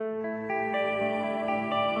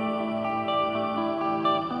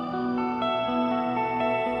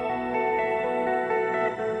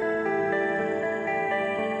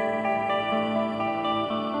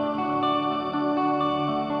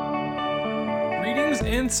Greetings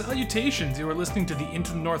and salutations. You are listening to the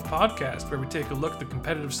Into the North podcast, where we take a look at the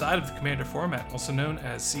competitive side of the Commander format, also known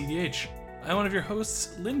as CDH. I'm one of your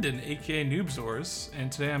hosts, Lyndon, aka Noobzors,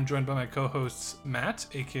 and today I'm joined by my co-hosts Matt,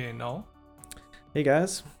 aka Null. Hey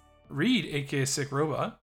guys. Reed, aka Sick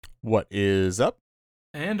Robot. What is up?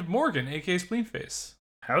 And Morgan, aka Spleenface.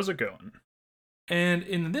 How's it going? And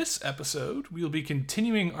in this episode, we'll be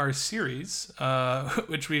continuing our series,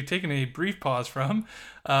 which we've taken a brief pause from,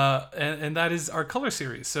 and that is our color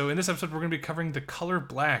series. So in this episode, we're going to be covering the color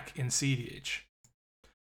black in CDH.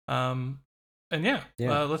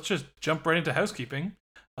 Let's just jump right into housekeeping.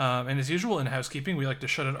 And as usual in housekeeping, we like to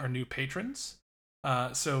shout out our new patrons.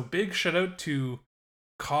 So big shout out to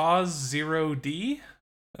Cause0D.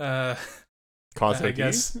 Cause I OD?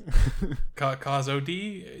 guess Cause OD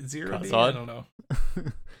 0D. I don't know.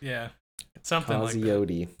 Yeah, something like that.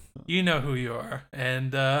 Yodi. You know who you are,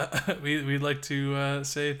 and we'd like to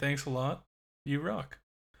say thanks a lot. You rock.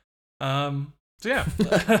 So yeah,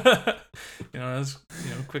 that's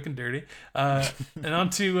quick and dirty. And on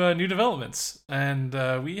to new developments,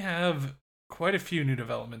 and we have quite a few new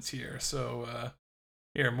developments here. So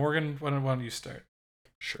here, Morgan, why don't you start?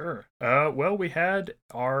 Sure. Well, we had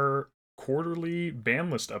our quarterly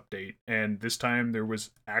ban list update, and this time there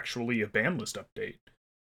was actually a ban list update.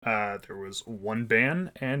 There was one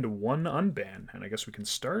ban and one unban, and I guess we can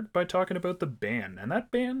start by talking about the ban. And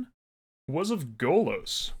that ban was of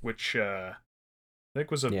Golos, which I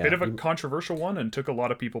think was a bit of a controversial one and took a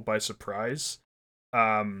lot of people by surprise.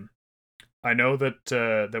 I know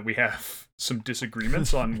that we have some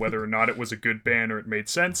disagreements on whether or not it was a good ban or it made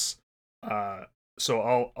sense.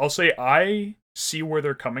 So I'll say I see where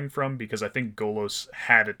they're coming from, because I think Golos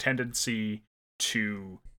had a tendency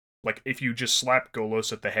to, like, if you just slap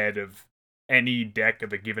Golos at the head of any deck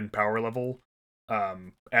of a given power level,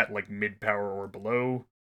 at like mid power or below,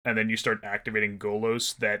 and then you start activating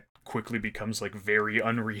Golos, that quickly becomes like very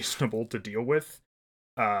unreasonable to deal with.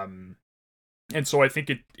 And so I think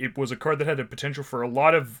it was a card that had a potential for a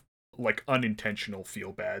lot of like unintentional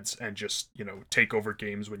feel bads and just, take over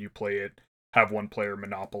games when you play it, have one player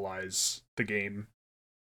monopolize the game.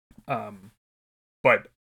 But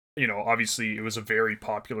obviously it was a very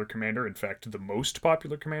popular commander. In fact, the most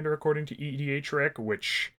popular commander according to EDHREC,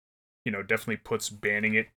 which, definitely puts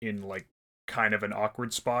banning it in like kind of an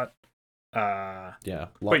awkward spot.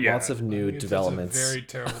 Lots of new developments. It's a very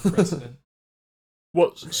terrible precedent.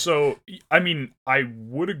 Well, so, I mean, I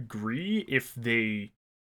would agree if they,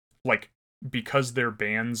 like, because their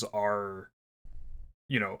bans are,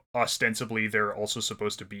 ostensibly they're also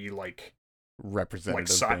supposed to be like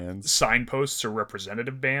representative bans, signposts or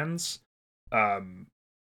representative bans. And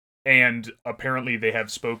apparently they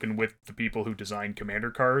have spoken with the people who design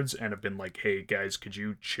commander cards and have been like, hey guys, could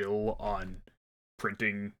you chill on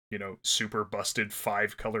printing, super busted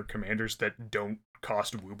 5-color commanders that don't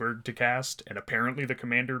cost WUBRG to cast? And apparently the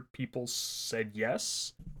commander people said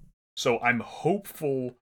yes. So I'm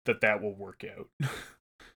hopeful that will work out.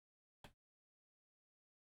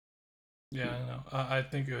 Yeah, I know. I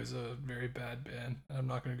think it was a very bad ban. I'm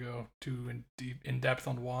not going to go too in depth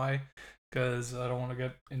on why, because I don't want to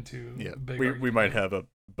get into we might have a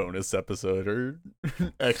bonus episode or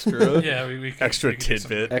extra we extra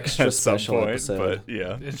tidbit extra at some special point, episode. but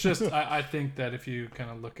yeah, it's just I think that if you kind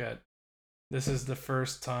of look at, this is the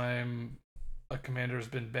first time a commander has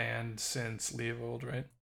been banned since Leovold, right?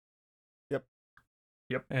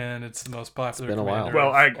 Yep. And it's the most popular It's been a while. commander.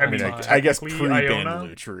 Well, I guess pre-ban Iona.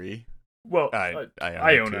 Luchery. Well,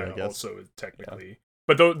 Iona too, also technically,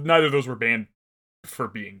 but neither of those were banned for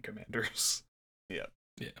being commanders. Yeah.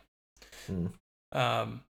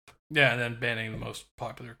 And then banning the most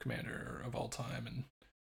popular commander of all time, and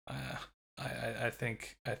I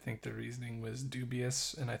think the reasoning was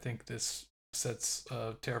dubious, and I think this sets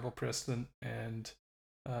a terrible precedent and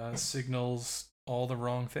signals all the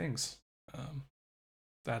wrong things.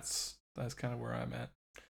 That's kind of where I'm at.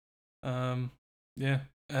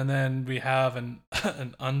 And then we have an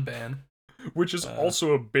unban, which is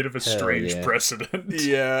also a bit of a strange precedent.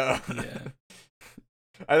 Yeah.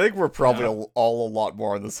 I think we're probably all a lot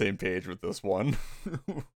more on the same page with this one.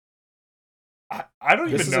 I don't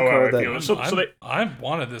even know how I feel. I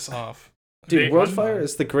wanted this off. Dude, Worldfire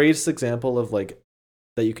is the greatest example of like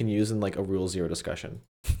that you can use in like a Rule Zero discussion.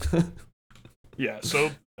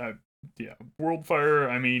 Worldfire,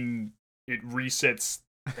 I mean, it resets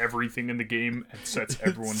everything in the game and sets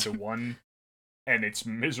everyone to 1. And it's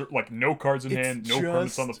miserable. Like, no cards in hand, no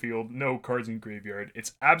permanents on the field, no cards in graveyard.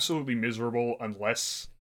 It's absolutely miserable unless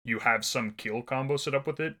you have some kill combo set up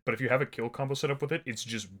with it. But if you have a kill combo set up with it, it's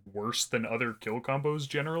just worse than other kill combos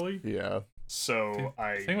generally. Yeah. So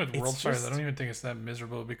The thing with It's Worldfire, just- I don't even think it's that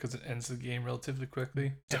miserable because it ends the game relatively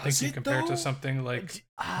quickly. I Does think you it, compare it though? to something like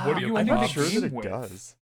What are you I'm ending not the sure game that it with?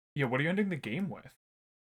 does. Yeah, what are you ending the game with?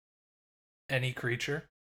 any creature.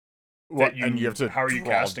 What? That you, And you have to how are you draw-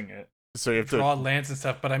 casting it? So you have Draw to. lands and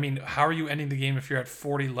stuff, but I mean, how are you ending the game if you're at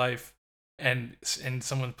 40 life and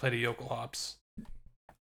someone played a Yokel Hops?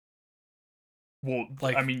 Well,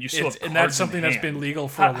 Like, I mean, you still have and cards that's something in that's hand. been legal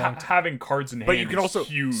for a long time. Having cards in But hand you can is also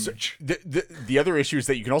huge. so the other issue is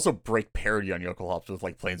that you can also break parity on Yokel Hops with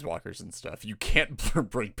like Planeswalkers and stuff. You can't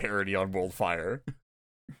break parity on Worldfire.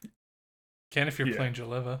 Can if you're Yeah. playing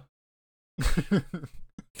Jaleva.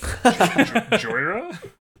 Joyra?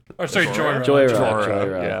 Or sorry, Jorah. Joyra.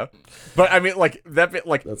 Joyra. Yeah. But I mean, like that bit,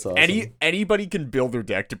 like That's awesome. anybody can build their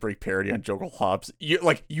deck to break parity on Yokel Hops.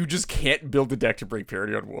 You just can't build a deck to break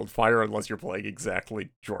parity on Worldfire unless you're playing exactly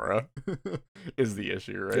Jorah. Is the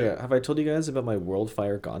issue, right? Yeah, have I told you guys about my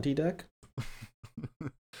Worldfire Gonti deck?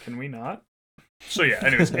 Can we not? So yeah,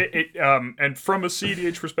 anyways, and from a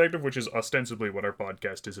CDH perspective, which is ostensibly what our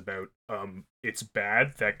podcast is about, it's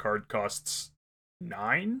bad. That card costs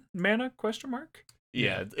 9 mana?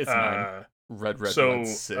 Yeah, it's 9. Red, So red,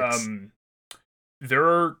 6. there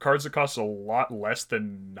are cards that cost a lot less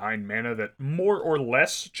than 9 mana that more or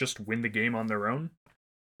less just win the game on their own.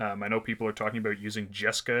 I know people are talking about using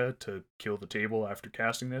Jeska to kill the table after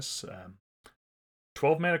casting this.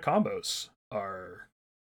 12 mana combos are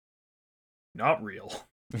not real.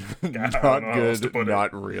 Not don't know how else to good, put it.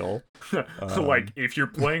 not real. Like, if you're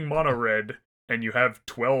playing mono red and you have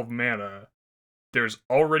 12 mana, there's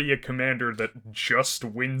already a commander that just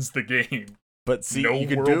wins the game. But see, No you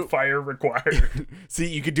can world do fire required. See,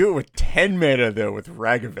 you could do it with 10 mana though with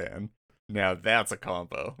Ragavan. Now that's a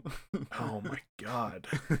combo. Oh my god.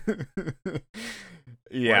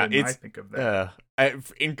 Yeah, Why didn't I it's think of that?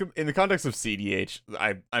 in the context of CDH,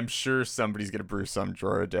 I'm sure somebody's gonna brew some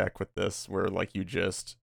Jorah deck with this, where like you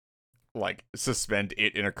just like suspend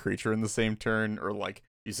it in a creature in the same turn, or like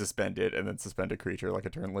you suspend it and then suspend a creature like a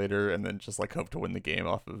turn later, and then just like hope to win the game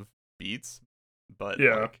off of beats. But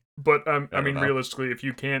Yeah, like, but I I don't mean, know. realistically, if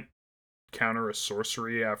you can't counter a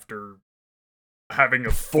sorcery after having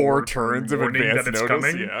a 4 turn turns of warning advance that it's notice,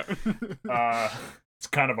 coming, yeah. it's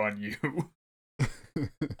kind of on you.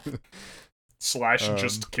 Slash and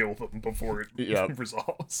just Um, kill them before it yep.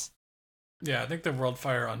 resolves. Yeah, I think the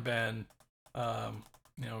Worldfire unban,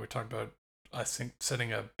 we talked about, I think,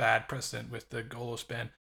 setting a bad precedent with the Golos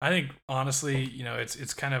ban. I think, honestly,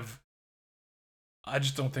 it's kind of, I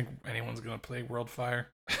just don't think anyone's going to play Worldfire.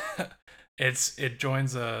 It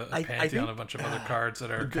joins a I pantheon think- of a bunch of other cards that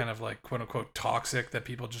are kind of like, quote unquote, toxic that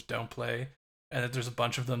people just don't play. And that there's a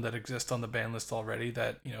bunch of them that exist on the ban list already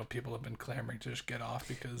that, people have been clamoring to just get off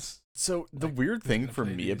because So the like, weird who's thing gonna for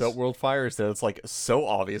play me these? about Worldfire is that it's like so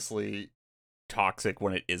obviously toxic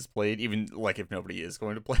when it is played, even like if nobody is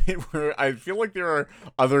going to play it. Where I feel like there are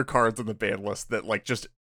other cards on the ban list that like just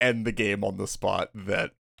end the game on the spot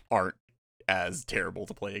that aren't as terrible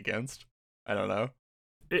to play against. I don't know.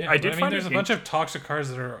 Yeah, I but did find there's it a bunch of toxic cards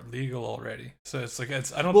that are legal already. So it's like I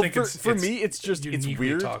don't Well, think for me, it's just it's uniquely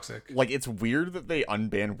weird. toxic. Like it's weird that they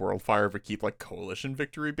unban Worldfire but keep like Coalition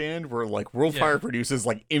Victory banned, where like Worldfire Yeah. produces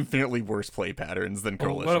like infinitely worse play patterns than Well,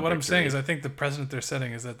 Coalition. what I'm saying is, Victory. I think the precedent they're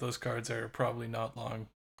setting is that those cards are probably not long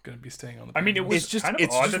going to be staying on the. I mean, it ban was list. It's just- kind of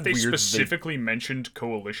it's odd just that they weird that they- specifically mentioned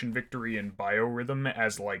Coalition Victory and Biorhythm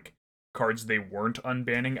as like cards they weren't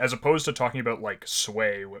unbanning, as opposed to talking about like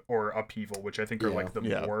Sway or Upheaval, which I think are Yeah. like the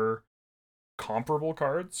Yeah. more comparable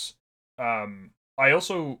cards.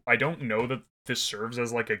 I don't know that this serves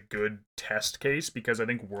as like a good test case, because I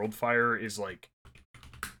think Worldfire is like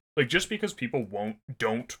just because people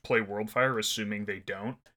don't play Worldfire, assuming they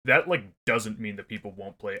don't, that like doesn't mean that people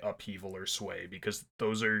won't play Upheaval or Sway, because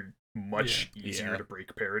those are much easier Yeah. to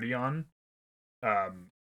break parity on,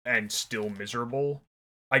 and still miserable.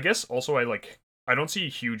 I guess also I don't see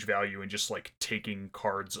huge value in just like taking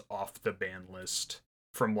cards off the ban list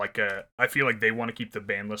from like I feel like they want to keep the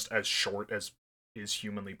ban list as short as is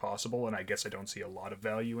humanly possible, and I guess I don't see a lot of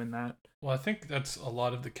value in that. Well, I think that's a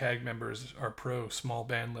lot of the CAG members are pro small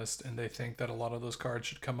ban list, and they think that a lot of those cards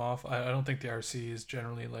should come off. I don't think the RC is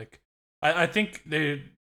generally like. I think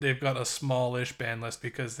they've got a smallish ban list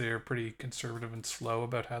because they're pretty conservative and slow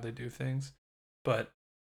about how they do things, but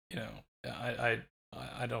I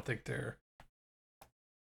don't think they're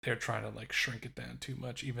trying to like shrink it down too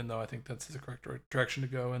much, even though I think that's the correct direction to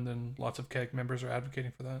go, and then lots of CAG members are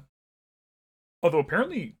advocating for that. Although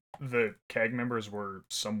apparently the CAG members were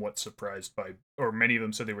somewhat surprised by, or many of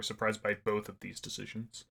them said they were surprised by both of these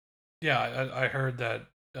decisions. Yeah, I heard that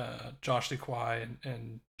Josh Lee Kwai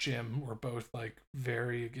and Jim were both like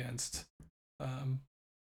very against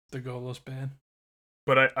the Golos ban.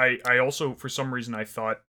 But I also, for some reason, I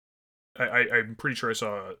thought, I'm pretty sure I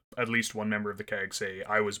saw at least one member of the CAG say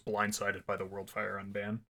I was blindsided by the Worldfire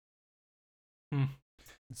unban.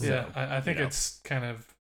 So, Yeah, I think you know. it's kind of,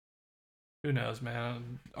 who knows,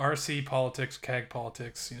 man. RC politics, CAG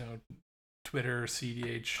politics, Twitter,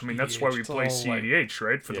 CDH. I mean, that's why we it's play all, like, CDH,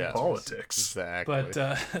 right? For the Yeah. politics. Exactly. but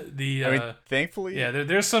the I mean, thankfully, yeah,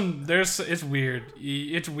 it's weird.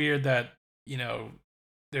 It's weird that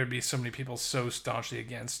there'd be so many people so staunchly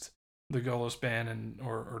against the Golos ban and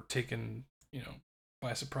or taken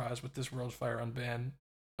by surprise with this Worldfire unban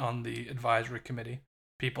on the advisory committee.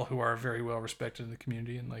 People who are very well respected in the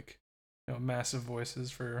community and massive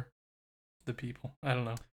voices for the people. I don't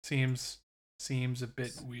know. Seems a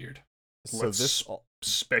bit weird. so Let's this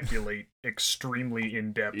speculate extremely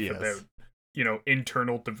in depth Yes. about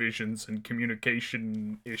internal divisions and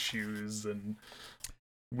communication issues, and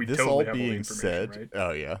we this totally all have all the being information, said, right?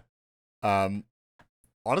 oh yeah.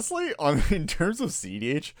 Honestly, in terms of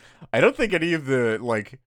CDH, I don't think any of the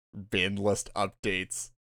ban list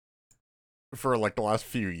updates for the last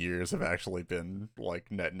few years have actually been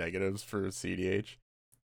net negatives for CDH.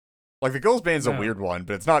 The goals ban's a No. weird one,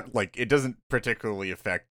 but it's not it doesn't particularly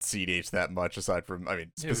affect CDH that much aside from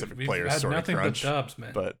specific we've players had sort of nothing crunch. but dubs,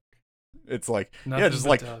 man. But it's Nothing just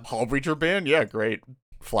but dubs. Hull Breacher ban, yeah, great.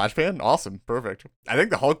 Flash ban, awesome, perfect. I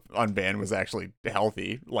think the Hulk unban was actually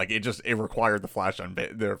healthy. It required the Flash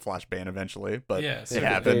ban eventually, but Yeah, it so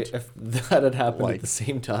happened. If that had happened Like- at the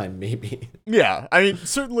same time, maybe. Yeah, I mean,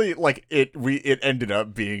 certainly, it ended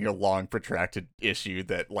up being a long, protracted issue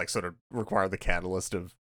that sort of required the catalyst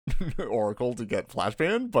of Oracle to get Flash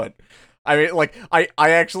banned. But I mean, I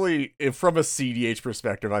actually, from a CDH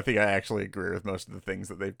perspective, I think I actually agree with most of the things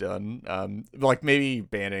that they've done. Maybe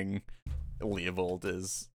banning Leovold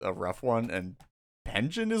is a rough one, and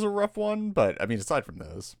Pension is a rough one. But I mean, aside from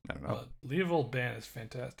those, I don't know. Leovold ban is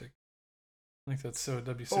fantastic. I think that's so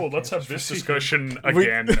WC. Oh, let's have this discussion We-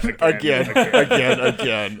 again. Again.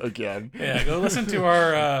 Yeah, go listen to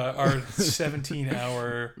our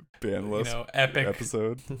 17-hour Ban list epic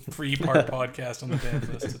episode. 3-part podcast on the ban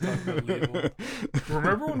list to talk about Leovold.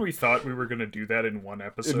 Remember when we thought we were going to do that in one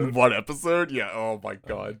episode? In one episode? Yeah. Oh my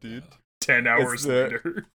god, dude. 10 hours the-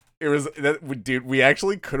 later. It was that, dude. We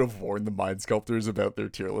actually could have warned the Mind Sculptors about their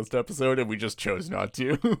tier list episode, and we just chose not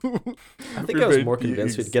to. I think I was more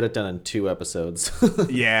convinced we'd get it done in 2 episodes.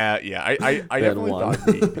 Yeah. I Than definitely one.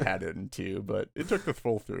 thought we had it in 2, but it took the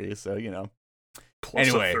full 3. So Plus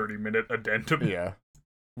Anyway. a 30-minute addendum. yeah.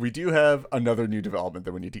 We do have another new development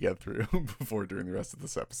that we need to get through before doing the rest of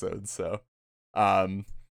this episode. So, the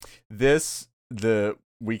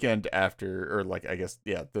weekend after, or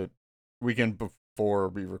the weekend before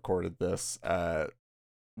we recorded this,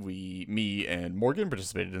 me and Morgan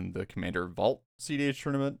participated in the Commander Vault CDH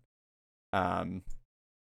tournament.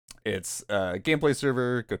 It's a gameplay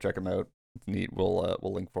server. Go check them out. It's neat. We'll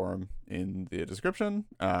link for them in the description.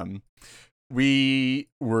 We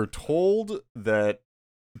were told that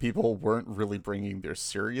people weren't really bringing their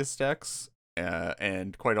serious decks,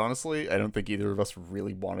 and quite honestly, I don't think either of us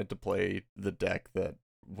really wanted to play the deck that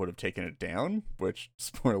would have taken it down. Which,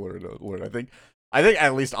 spoiler alert, I think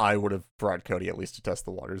at least I would have brought Cody at least to test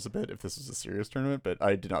the waters a bit if this was a serious tournament, but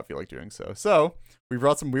I did not feel like doing so. So we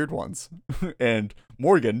brought some weird ones, and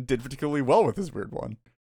Morgan did particularly well with his weird one.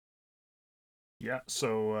 Yeah,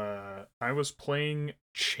 so I was playing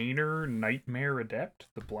Chainer Nightmare Adept,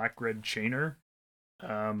 the black-red Chainer,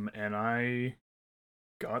 and I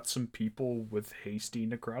got some people with hasty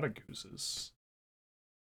Necrotic Oozes.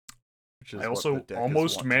 Which is I what also the deck is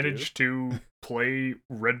almost wont to do. managed to play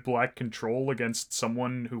red-black control against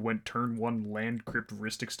someone who went turn 1 land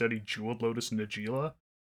cryptoristic study Jeweled Lotus Najila.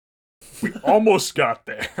 We almost got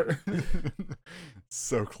there.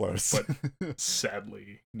 So close.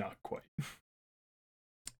 Sadly, not quite.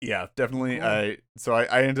 Yeah, definitely. Cool.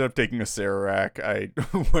 I ended up taking a Sararak. I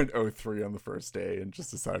went 0-3 on the first day and just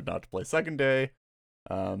decided not to play second day.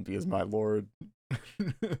 Because my lord,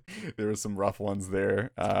 there were some rough ones there.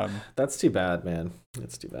 That's too bad, man.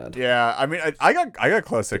 That's too bad. Yeah, I mean, I got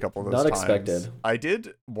close a couple of those Not times. expected. I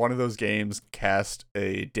did one of those games cast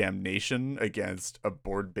a Damnation against a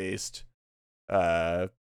board-based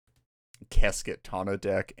Casket Tana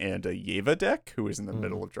deck and a Yeva deck, who was in the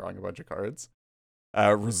middle of drawing a bunch of cards.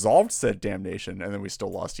 Resolved said Damnation, and then we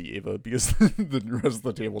still lost to Yeva because the rest of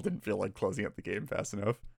the table didn't feel like closing up the game fast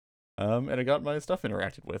enough. And I got my stuff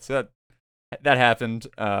interacted with. So that happened.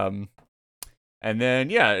 And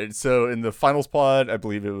then so in the finals pod, I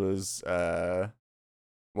believe it was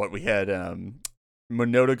what we had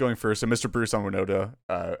Monota going first. So Mr. Bruce on Monota.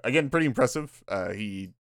 Again, pretty impressive.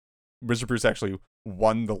 He Wizard Bruce actually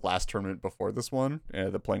won the last tournament before this one,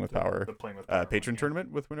 the Playing with Power, The Playing with Power patron one, yeah.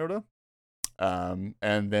 tournament with Winota.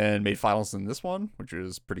 And then made finals in this one, which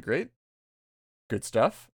was pretty great. Good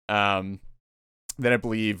stuff. Then I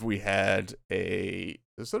believe we had a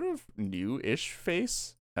sort of new-ish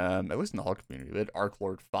face, at least in the Hulk community. We had Arc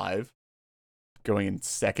Lord 5 going in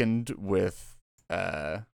second with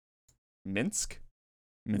Minsk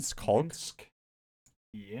Hulk. Minsk.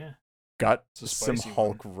 Yeah. Got It's a some spicy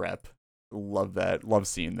Hulk rep. Love that. Love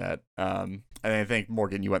seeing that. And I think,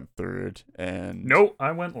 Morgan, you went third. And No,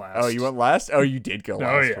 I went last. Oh, you went last? Oh, you did go Oh,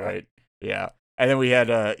 last, yeah. right? Yeah. And then we had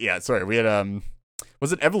we had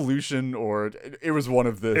was it Evolution or it was one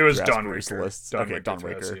of the It was Grass Dawn Bruce Waker. lists. Okay, Dawn Taz,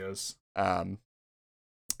 Waker. yes.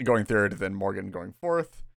 Going third, then Morgan going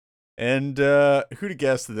fourth. And who to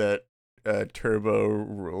guess that Turbo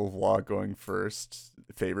Rule of Law going first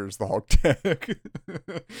favors the Hulk deck?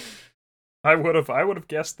 I would have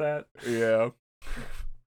guessed that. Yeah.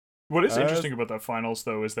 What is interesting about that finals,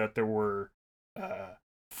 though, is that there were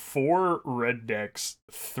 4 red decks,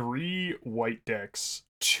 3 white decks,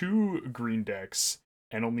 2 green decks,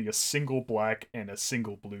 and only a single black and a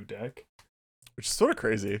single blue deck. Which is sort of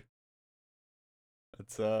crazy.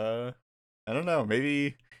 It's I don't know,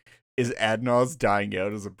 maybe is Adnaz dying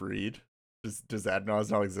out as a breed? Does Adnaz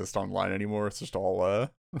not exist online anymore? It's just all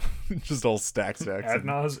just all stacks.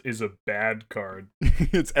 Adnaz is a bad card.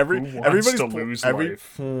 It's Who wants to lose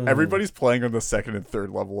life? Everybody's playing on the second and third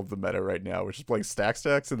level of the meta right now, which is playing stacks,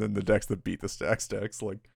 and then the decks that beat the stacks,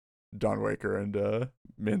 like Dawn Waker and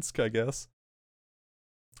Minsk, I guess.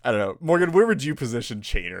 I don't know. Morgan, where would you position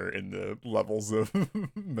Chainer in the levels of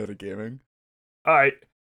metagaming? I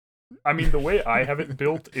mean, the way I have it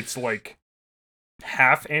built, it's like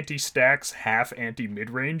half anti-stacks, half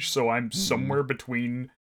anti-mid-range, so I'm somewhere between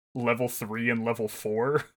level 3 and level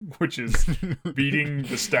 4, which is beating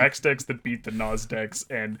the stacks decks that beat the Nas decks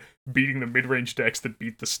and beating the mid-range decks that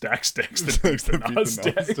beat the stacks decks that beat the Nas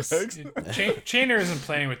decks. Chainer isn't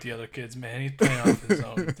playing with the other kids, man. He's playing off his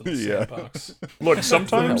own little sandbox. Look,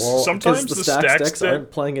 sometimes the the stacks stacks decks deck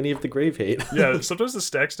aren't playing any of the grave hate. yeah, sometimes the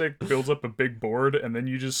stacks deck builds up a big board, and then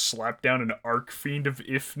you just slap down an Arc Fiend of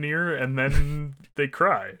Ifnir, and then they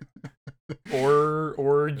cry.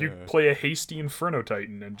 Or you play a hasty Inferno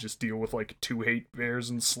Titan and just deal with like 2 hate bears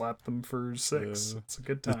and slap them for 6. It's a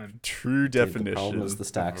good time. True definition. the problem is the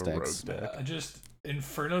stacks of a rogue decks. deck. Just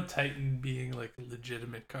Inferno Titan being like a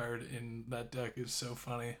legitimate card in that deck is so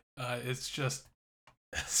funny. It's just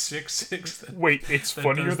 6/6. That, Wait, it's that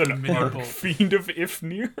funnier does the than mini Arc bolt. Fiend of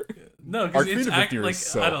Ifnir? No, Arc because Fiend it's of Ifnir like is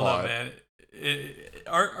so I don't hot. know, man.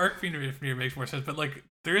 Arc Fiend of Ifnir makes more sense, but like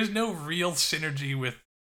there is no real synergy with.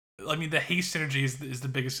 I mean, the haste synergy is the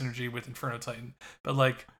biggest synergy with Inferno Titan, but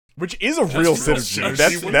like Which is a That's real real synergy.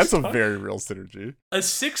 synergy. That's a very real synergy. a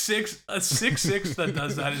 6/6 that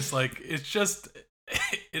does that is like it's just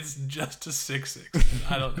a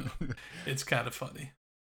 6/6. I don't know. It's kind of funny.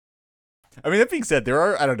 I mean, that being said,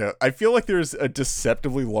 I don't know. I feel like there's a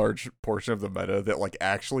deceptively large portion of the meta that like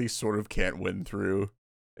actually sort of can't win through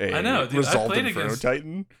a I know, dude, I Resolved played Inferno against-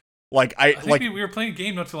 Titan. Like I think we were playing a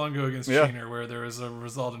game not too long ago against Yeah. Chainer where there was a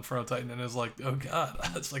Resolved Inferno Titan, and it was like, oh god,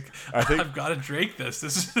 it's like I think- I've got to Drake this.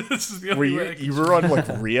 This is the were only way. I can you were on like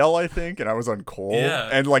Riel, I think, and I was on Cole. Yeah.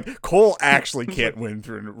 And like Cole actually can't win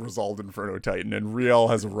through a Resolved Inferno Titan, and Riel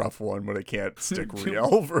has a rough one when it can't stick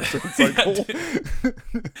Riel versus cycle.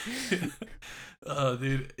 Oh,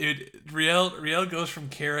 dude, Riel goes from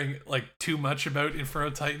caring like too much about Inferno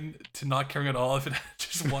Titan to not caring at all if it had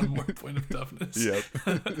just one more point of toughness. Yep.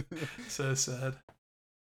 So sad.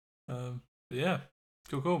 But yeah,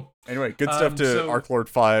 cool. Anyway, good stuff to so- Arc Lord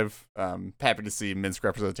 5. Happy to see Minsk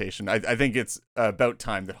representation. I think it's about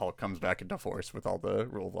time that Hulk comes back into force with all the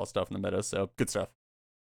rule of law stuff in the meta, so good stuff.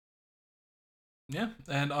 Yeah,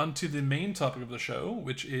 and on to the main topic of the show,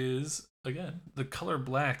 which is again the color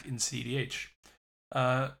black in CDH.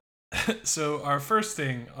 So our first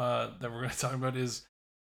thing that we're going to talk about is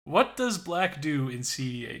what does black do in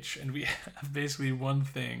CDH, and we have basically one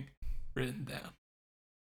thing written down,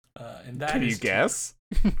 and that Can is you guess?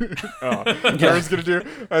 Yeah. I was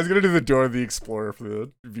gonna do the Door of the Explorer for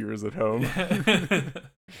the viewers at home.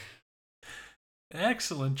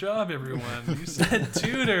 Excellent job, everyone. You said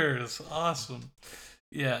tutors. Awesome.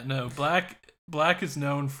 Yeah, no, black is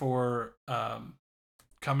known for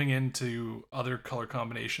coming into other color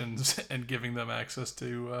combinations and giving them access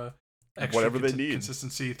to extra Whatever they need.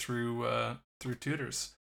 consistency through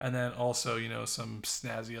tutors. And then also, some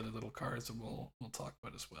snazzy other little cards that we'll talk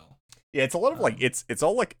about as well. Yeah, it's a lot of like it's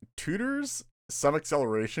all like tutors, some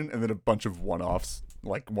acceleration, and then a bunch of one-offs,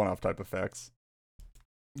 like one-off type effects.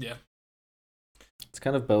 Yeah. It's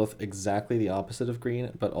kind of both exactly the opposite of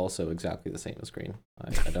green, but also exactly the same as green. I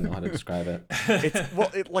don't know how to describe it.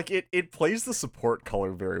 It plays the support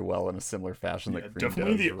color very well in a similar fashion that green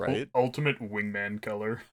definitely does, the right? ultimate wingman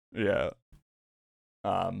color. Yeah.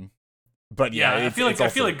 But yeah, I feel like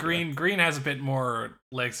also, green has a bit more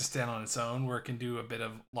legs to stand on its own, where it can do a bit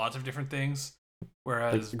of lots of different things.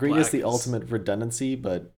 Whereas Like, green black is the ultimate redundancy,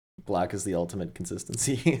 but black is the ultimate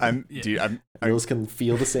consistency. Those can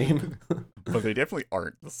feel the same. but they definitely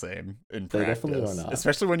aren't the same in They practice. definitely are not.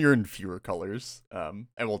 Especially when you're in fewer colors. And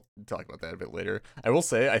we'll talk about that a bit later. I will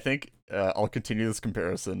say, I think I'll continue this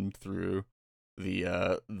comparison through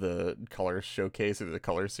the color showcase or the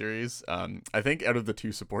color series. I think out of the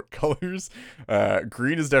two support colors,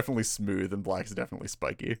 green is definitely smooth and black is definitely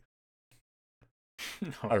spiky.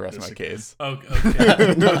 I rest my case.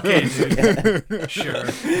 Okay, dude. Sure.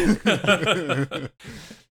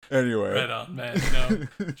 Anyway, right on, man.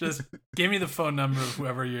 Just give me the phone number of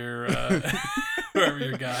whoever your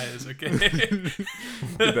guy is. Okay.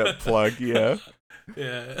 that plug, yeah.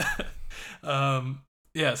 Yeah.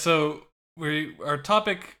 Yeah. So our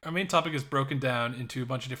main topic is broken down into a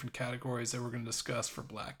bunch of different categories that we're going to discuss for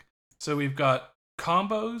black. So we've got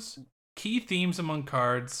combos, key themes among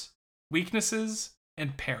cards, weaknesses,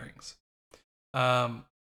 and pairings.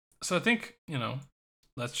 So I think,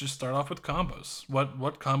 let's just start off with combos.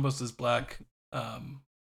 What combos does black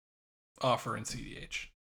offer in CDH?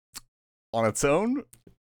 On its own,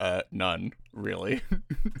 none really.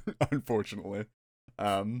 Unfortunately,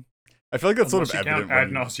 I feel like that's Unless sort of you evident. count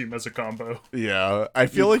Ad Nauseam as a combo. Yeah, I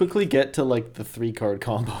feel you like quickly get to like the 3-card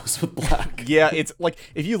combos with black. yeah, it's like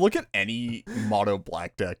if you look at any mono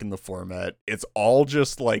black deck in the format, it's all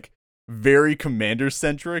just like very commander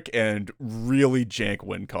centric and really jank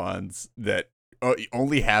win cons that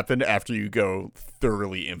only happen after you go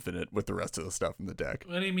thoroughly infinite with the rest of the stuff in the deck.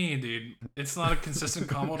 What do you mean, dude? It's not a consistent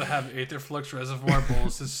combo to have Aetherflux Reservoir,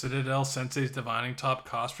 Bolas' Citadel, Sensei's Divining Top,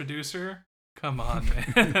 Cost Reducer? Come on,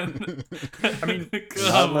 man. I mean,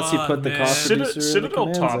 not unless you put the cost reducer in the Citadel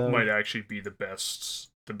command Top zone. might actually be the best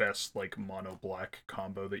like mono black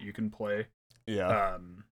combo that you can play. Yeah.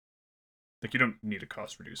 Like you don't need a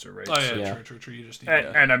cost reducer, right? Oh yeah, Yeah. true. You just need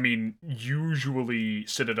And I mean, usually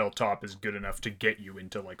Citadel Top is good enough to get you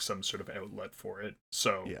into like some sort of outlet for it.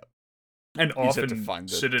 So Yeah. And You just have to often find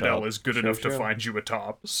the Citadel top. is good Sure, enough to sure. find you a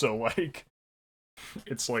top. So like,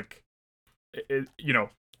 it's like,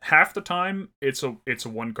 half the time it's a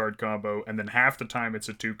 1-card combo, and then half the time it's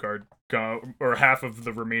a 2-card or half of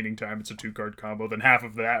the remaining time it's a 2-card combo. Then half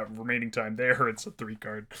of that remaining time there it's a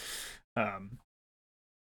 3-card.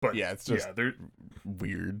 But Yeah, it's just they're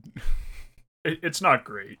weird. it's not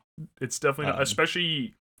great. It's definitely not,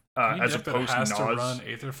 especially as opposed to has Nas. to run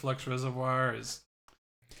Aetherflux Reservoir is.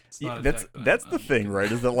 It's not a That's deck that that's I'm the thing,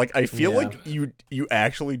 right? Is that like I feel Yeah. like you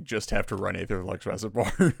actually just have to run Aetherflux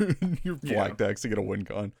Reservoir in your black decks to get a win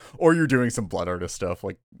con, or you're doing some Blood Artist stuff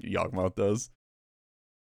like Yawgmoth does.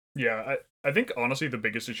 Yeah, I think honestly the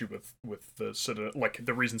biggest issue with the Citadel, like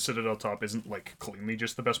the reason Citadel Top isn't like cleanly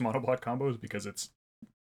just the best mono black combo is because it's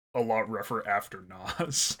a lot rougher after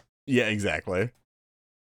Nas. Yeah, exactly.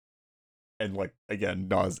 And like again,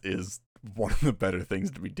 Nas is one of the better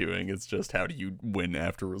things to be doing. It's just how do you win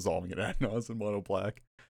after resolving it at Nas and mono black.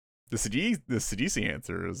 The Sidisi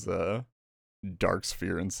answer is Dark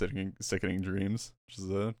Sphere and Sickening Dreams, which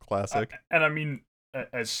is a classic. And I mean,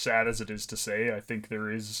 as sad as it is to say, I think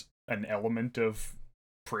there is an element of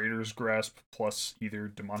Praetor's Grasp plus either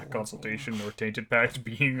Demonic Consultation or Tainted Pact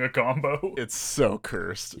being a combo. It's so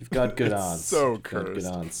cursed. You've got good It's odds. so You've got good cursed.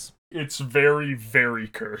 odds. It's very, very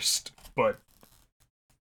cursed, but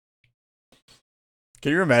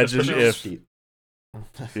Can you imagine Especially if Speed.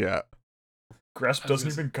 yeah. Grasp I was doesn't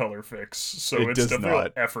gonna even color fix, so It it's does definitely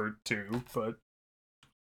not. effort too, but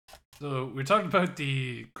So we talked about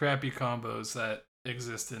the crappy combos that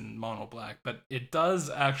exist in mono black, but it does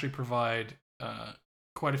actually provide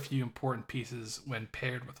quite a few important pieces when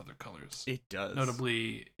paired with other colors. It does.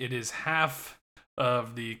 Notably, it is half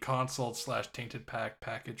of the consult / tainted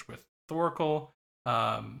package with Thoracle.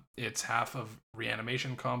 It's half of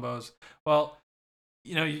reanimation combos. Well,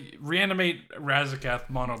 you reanimate Razakath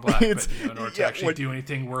mono black, It's- but in order to actually do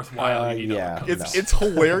anything worthwhile, you need yeah. other colors. It's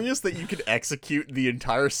hilarious that you could execute the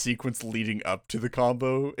entire sequence leading up to the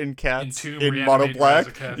combo in Cats Entomb, in mono Reanimate, black.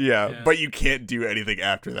 Razakath, Yeah, yeah. but you can't do anything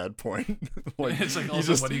after that point. It's like you also,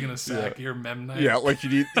 just- what are you gonna sack? Your Mem Knight? Yeah, like you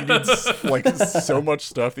need like so much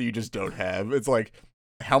stuff that you just don't have. It's like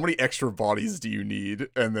how many extra bodies do you need,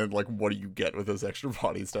 and then like what do you get with those extra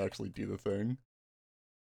bodies to actually do the thing?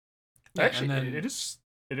 Yeah, actually, and then-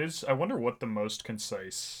 it is. I wonder what the most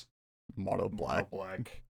concise Mono mono black.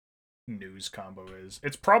 black news combo is.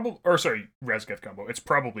 It's probably, or sorry, Razgeth combo. It's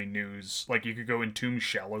probably news. Like you could go Entomb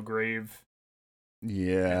Shallowgrave,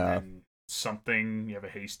 Yeah. and then something. You have a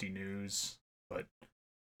hasty news, but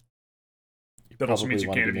You that also means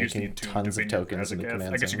probably you wanna can't be have used the making Entomb tons to of bin your tokens in the Razgeth.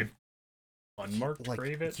 command I guess you zone. could unmarked Like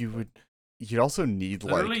grave it. you'd also need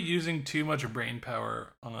like Literally using too much brain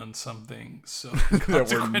power on something so that we're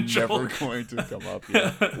consequential. never going to come up.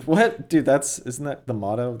 Yeah. What, dude? Isn't that the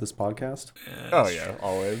motto of this podcast? Oh it's yeah, true.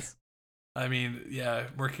 always. I mean, yeah,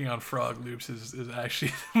 working on frog loops is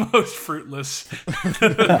actually the most fruitless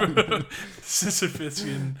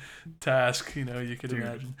Sisyphean task, you could Dude.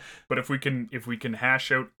 imagine. But if we can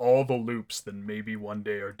hash out all the loops, then maybe one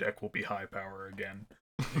day our deck will be high power again.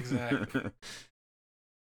 Exactly.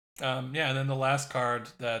 Yeah, and then the last card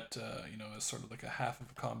that is sort of like a half of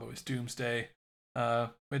a combo is Doomsday,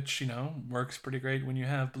 which works pretty great when you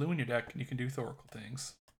have blue in your deck and you can do Thoracle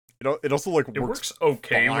things. It also like It works works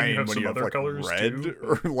okay when fine you have some other like colors red too.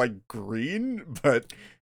 or like green, but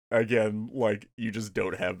again, like you just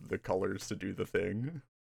don't have the colors to do the thing.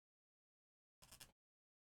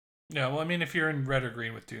 Yeah, well, I mean, if you're in red or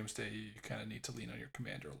green with Doomsday, you kind of need to lean on your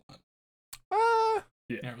commander a lot.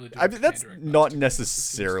 Yeah. You're not really doing I mean, that's commander not agnostic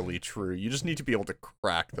necessarily with true. You just need to be able to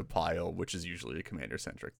crack the pile, which is usually a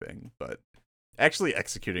commander-centric thing. But actually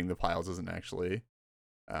executing the piles isn't actually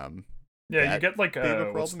Yeah, that you get like big of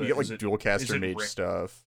a what's problem. the, You get is like it, dual caster is it mage ra-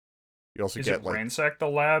 stuff. You also is get it like Ransack the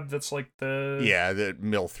Lab that's like the the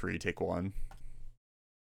mill 3 take 1.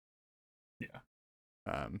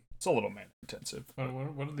 Yeah. It's a little mana intensive. What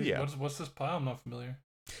are these? Yeah. What's this pile? I'm not familiar.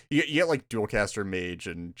 You get like dual caster mage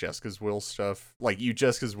and Jessica's Will stuff. Like you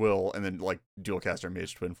Jessica's Will and then like dual caster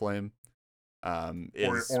mage Twin Flame. Or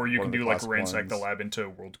you one can of the do like classic Ransack the ones. Lab into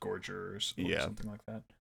World Gorger or Yeah. something like that.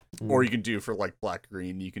 Or you can do for like black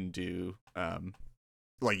green, you can do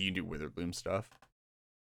like you can do Witherbloom stuff.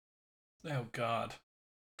 Oh God.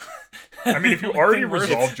 I mean, if you The only already thing worse-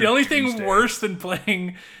 resolved your the only thing Doomsday- worse than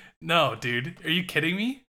playing. No, dude, are you kidding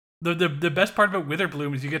me? The best part about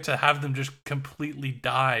Witherbloom is you get to have them just completely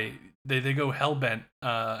die. They go hellbent,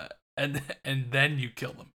 and then you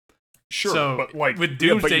kill them. Sure, So, but like with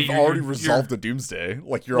Yeah, but Doomsday, you've you're- already you're- resolved the Doomsday.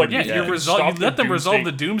 Like you're Like, already Yeah, dead. you Stop let the them resolve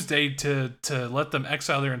Doomsday- the Doomsday to let them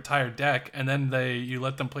exile their entire deck, and then you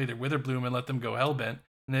let them play their Witherbloom and let them go hellbent,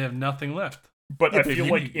 and they have nothing left. But Yeah, I but feel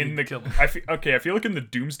you- like you in the kill them. I feel like in the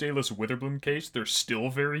Doomsdayless Witherbloom case, they're still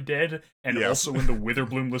very dead, and Yeah. also in the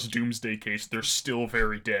Witherbloomless Doomsday case, they're still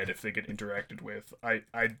very dead if they get interacted with.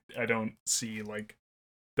 I don't see like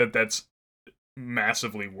that's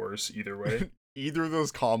massively worse either way. Either of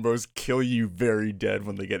those combos kill you very dead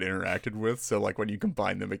when they get interacted with. So like when you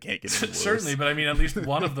combine them, it can't get any worse. Certainly, but I mean, at least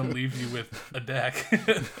one of them leaves you with a deck.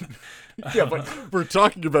 Yeah, but we're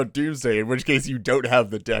talking about Doomsday, in which case you don't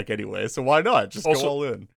have the deck anyway. So why not just Also- go all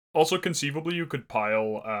in? Also, conceivably, you could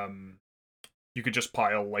pile you could just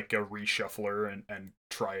pile like a reshuffler and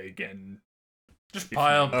try again, just if you-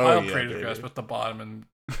 pile Oh, yeah, Praetor baby. Grasp at the bottom and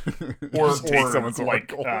or Just take or someone's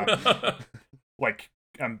like Oracle. like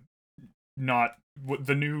not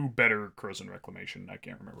the new better Crozen Reclamation. I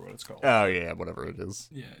can't remember what it's called. Oh yeah, whatever it is.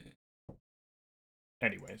 yeah.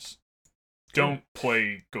 Anyways, don't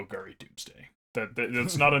play Golgari Doomsday.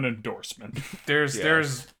 That's not an endorsement. There's Yeah.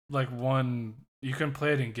 there's like one you can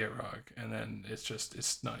play it in Gitrog, and then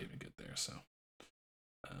it's not even good there. So,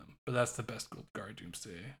 but that's the best Golgari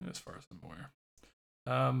Doomsday as far as I'm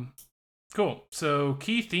aware. Cool. So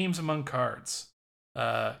key themes among cards.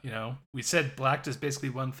 We said black does basically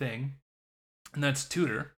one thing, and that's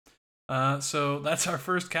tutor. So that's our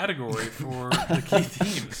first category for the key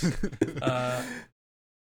themes.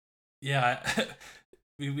 Yeah,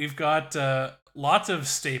 we've got lots of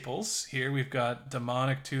staples here. We've got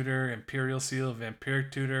Demonic Tutor, Imperial Seal,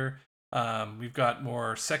 Vampiric Tutor. We've got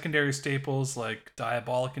more secondary staples like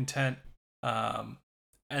Diabolic Intent. And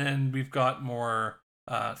then we've got more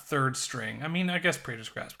third string. I mean, I guess Praetor's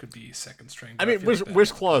Grasp could be second string. I but mean, feel like Wish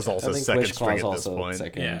that- Claw is I also think second Wish Claw string is at this also point.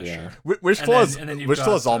 second. Yeah, Yeah, sure. Wish And Claw then you've Wish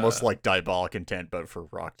Claw is got, almost like Diabolic Intent, but for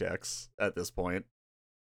rock decks at this point.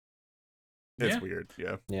 It's Yeah. weird,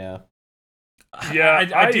 yeah. yeah. Yeah,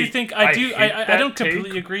 I do think I hate I that don't take,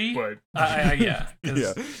 completely agree. but Yeah, 'cause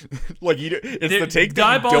Yeah, like it's the the take that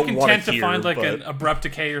you Diabolic don't want Intent to to hear. find like but... an abrupt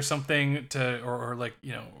decay or something or like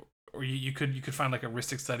or you could find like a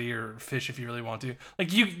Rhystic Study or Fish if you really want to. Like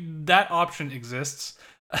that option exists,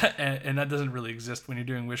 and that doesn't really exist when you're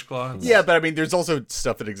doing Wishclaw. Yeah, but I mean, there's also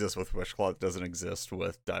stuff that exists with Wish Claw that doesn't exist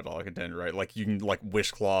with Diabolic Intent, right? Like you can like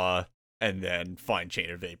Wish Claw and then find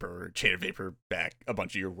Chain of Vapor back a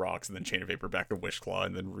bunch of your rocks, and then Chain of Vapor back the Wishclaw,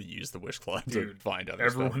 and then reuse the Wishclaw to Dude, find other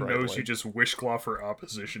everyone stuff. knows you just Wishclaw for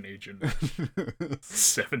opposition agent.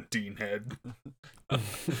 17 head.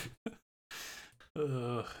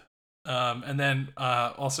 And then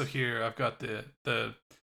also here I've got the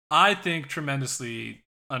I think tremendously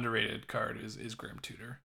underrated card is Grim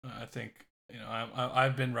Tutor. I think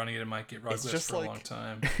I've been running it in my Gitrog list for a long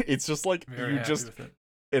time. It's just like Very you happy just with it.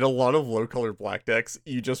 in a lot of low color black decks,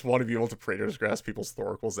 you just want to be able to Praetor's Grasp people's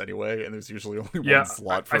Thoracles anyway, and there's usually only one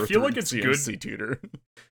slot for I feel a like it's good. CMC tutor.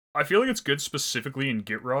 I feel like it's good specifically in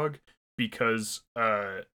Gitrog because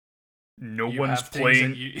no one's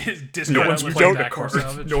playing the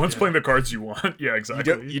cards. No one's playing the cards you want. Yeah,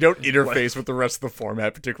 exactly. You don't interface with the rest of the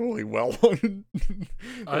format particularly well.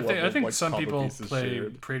 I think some people play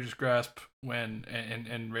Praetor's Grasp when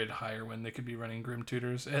and rate higher when they could be running Grim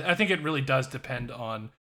Tutors. I think it really does depend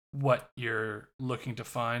on what you're looking to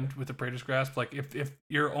find with the Praetor's Grasp. Like if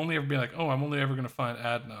you're only ever being like, oh, I'm only ever going to find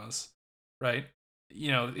Adnaz, right?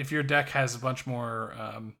 If your deck has a bunch more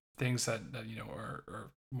things that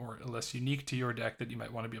are more or less unique to your deck that you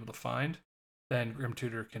might want to be able to find, then Grim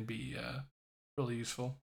Tutor can be really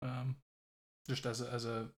useful, just as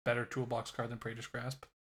a better toolbox card than Praetor's Grasp.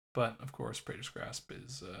 But of course, Praetor's Grasp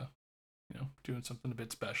is doing something a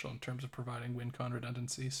bit special in terms of providing win con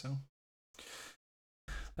redundancy. So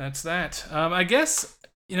that's that. I guess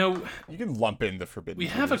you can lump in the Forbidden. We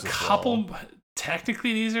have a couple. Well.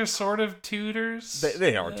 Technically, these are sort of tutors.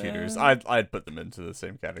 They are tutors. I'd put them into the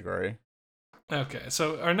same category. Okay,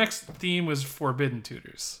 so our next theme was Forbidden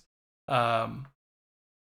Tutors,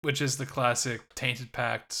 which is the classic Tainted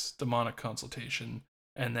Pact, Demonic Consultation,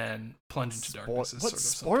 and then Plunge into Darkness. What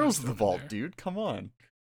spoils the vault, dude? Come on.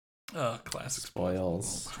 Classic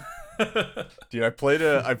spoils. Dude, I played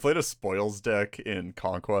a spoils deck in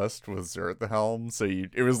Conquest with Zur at the helm. So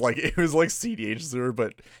it was like CDH Zur,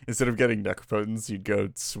 but instead of getting Necropotence, you'd go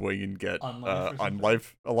swing and get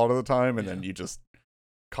Unlife a lot of the time, and then you just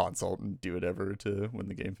consult and do whatever to win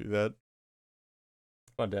the game through that.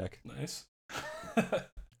 Fun deck. Nice.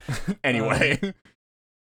 Anyway.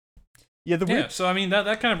 So I mean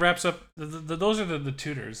that kind of wraps up. Those are the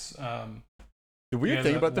tutors. The weird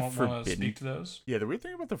thing about the Forbidden, speak to those? Yeah, the weird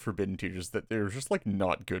thing about the Forbidden Tutors is that they're just like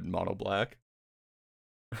not good mono black.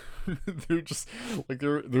 They're just like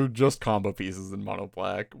they're just combo pieces in mono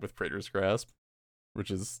black with Praetor's Grasp,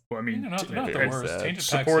 which is not the worst. Tainted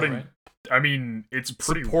supporting. Right? I mean, it's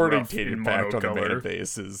pretty supporting rough Tainted in Pact on the monocolor. mana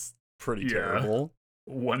base is pretty terrible.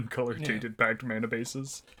 One color Tainted Pact mana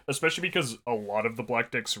bases, especially because a lot of the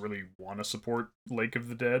black decks really want to support Lake of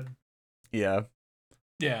the Dead. Yeah,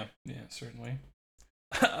 certainly.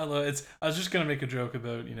 I was just gonna make a joke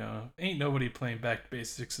about ain't nobody playing Back to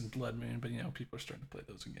Basics and Blood Moon, but people are starting to play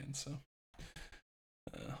those again. So,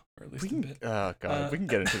 or at least a bit. Oh god, we can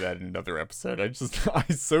get into that in another episode. I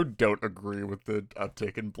so don't agree with the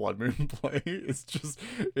uptick in Blood Moon play.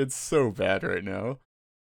 It's so bad right now.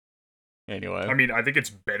 Anyway, I mean, I think it's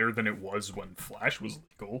better than it was when Flash was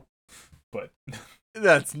legal, but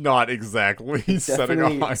that's not exactly setting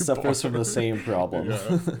a high suffers bar. from the same problem.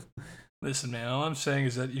 Yeah. Listen, man, all I'm saying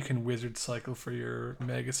is that you can wizard cycle for your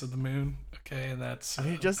Magus of the Moon, okay? And that's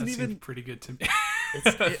it doesn't even pretty good to me.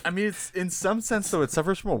 It's in some sense though it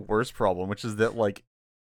suffers from a worse problem, which is that like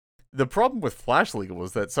the problem with Flash Legal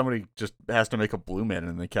was that somebody just has to make a blue mana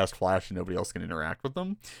and they cast Flash and nobody else can interact with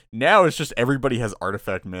them. Now it's just everybody has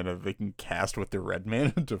artifact mana they can cast with their red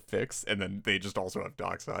mana to fix, and then they just also have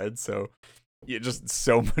Dockside. So just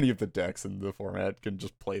so many of the decks in the format can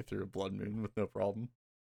just play through a Blood Moon with no problem.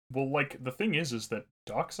 Well, like, the thing is that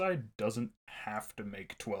Dockside doesn't have to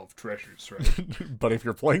make 12 treasures, right? But if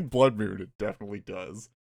you're playing Blood Moon, it definitely does.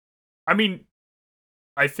 I mean,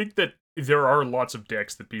 I think that there are lots of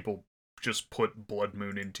decks that people just put Blood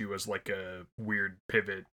Moon into as, like, a weird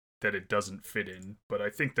pivot that it doesn't fit in. But I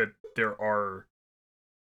think that there are,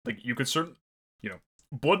 like, you could certainly,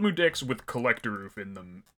 Blood Moon decks with Collector Roof in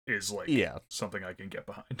them is, like, something I can get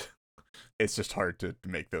behind. It's just hard to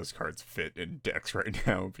make those cards fit in decks right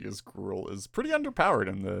now because Gruul is pretty underpowered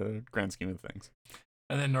in the grand scheme of things.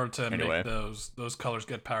 And then in order to make those colors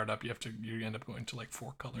get powered up, you end up going to like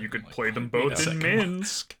 4 colors. You could play them both in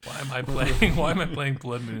Minsk. Why am I playing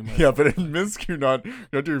Blood Moon? Yeah, but in Minsk you're not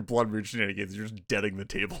doing Blood Moon shenanigans. You're just deading the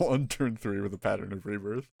table on turn 3 with a Pattern of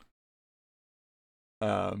Rebirth.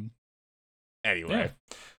 Anyway,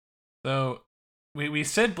 so we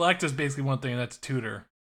said black does basically one thing, and that's tutor.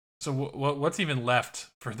 So what's even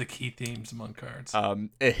left for the key themes among cards?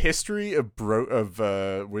 A history of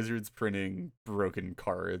Wizards printing broken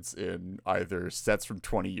cards in either sets from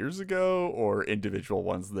 20 years ago or individual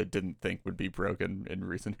ones that didn't think would be broken in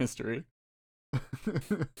recent history.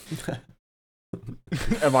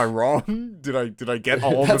 Am I wrong? Did I get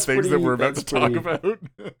all of the things that we're about to talk about?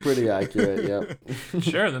 Pretty accurate, yep.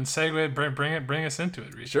 Sure, then segue, bring us into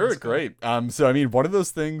it, Reese. Sure, Let's go. great. So I mean, one of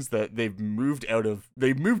those things that they moved out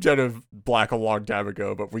of Black a long time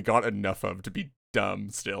ago, but we got enough of to be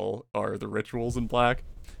dumb still, are the rituals in Black.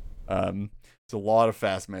 There's a lot of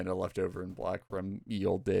fast mana left over in Black from ye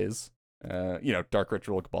old days. Dark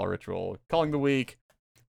Ritual, Cabal Ritual, Calling the Weak,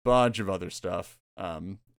 bunch of other stuff.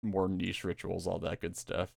 More niche rituals, all that good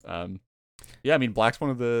stuff. I mean, Black's one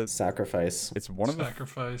of the Sacrifice. It's one of the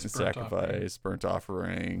Sacrifice, Burnt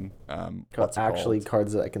Offering. Actually,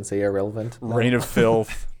 cards that I can say are relevant. Rain of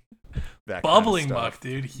Filth. That Bubbling kind of Muck,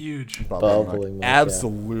 dude, huge. Bubbling Muck,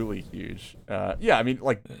 absolutely huge. I mean,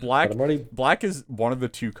 like Black. But I'm Black is one of the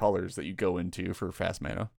two colors that you go into for fast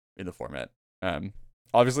mana in the format.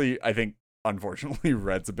 Obviously, I think unfortunately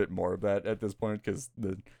Red's a bit more of that at this point because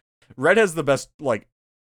the Red has the best like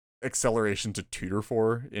acceleration to tutor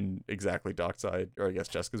for in exactly Dockside, or I guess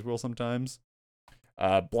Jessica's Will sometimes.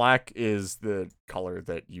 Black is the color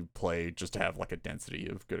that you play just to have like a density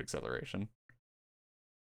of good acceleration.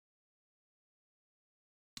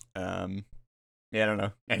 I don't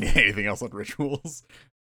know. Anything else on rituals?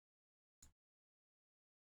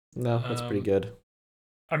 No, that's pretty good.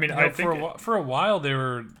 I mean, I think for a while they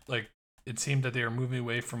were like, it seemed that they were moving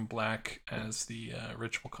away from Black as the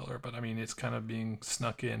ritual color, but I mean, it's kind of being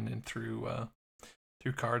snuck in and through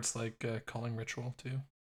cards like Calling Ritual too.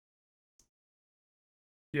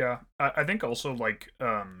 Yeah, I think also like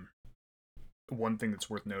one thing that's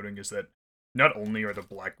worth noting is that not only are the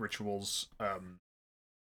Black rituals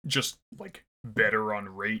just like better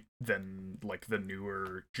on rate than like the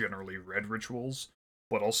newer generally red rituals,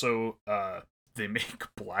 but also they make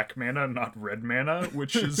black mana, not red mana,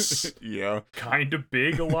 which is kind of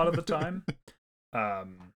big a lot of the time.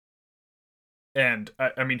 And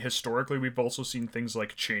I mean, historically, we've also seen things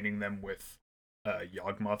like chaining them with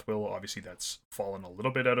Yawgmoth Will. Obviously, that's fallen a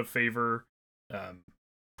little bit out of favor,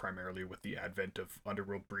 primarily with the advent of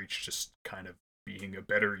Underworld Breach just kind of being a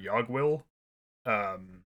better Yawg Will,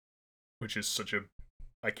 which is such a...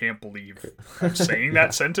 I can't believe I'm saying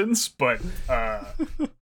that sentence, but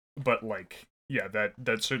like... Yeah,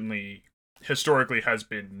 that certainly historically has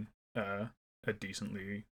been a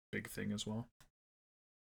decently big thing as well.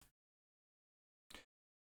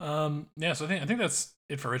 So I think that's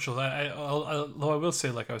it for rituals. Although I will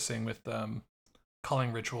say, like I was saying with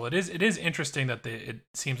Calling Ritual, it is interesting that it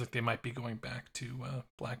seems like they might be going back to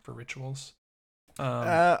Black for rituals.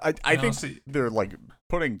 I think they're like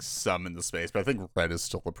putting some in the space, but I think red is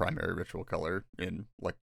still the primary ritual color in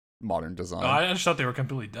like modern design. I just thought they were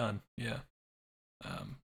completely done. Yeah.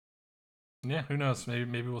 Who knows?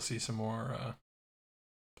 Maybe we'll see some more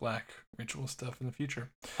Black ritual stuff in the future.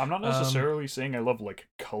 I'm not necessarily saying I love like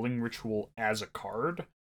Culling Ritual as a card,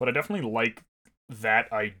 but I definitely like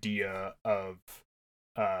that idea of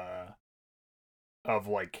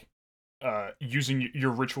like using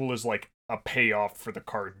your ritual as like a payoff for the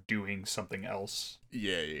card doing something else.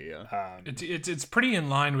 Yeah. It's pretty in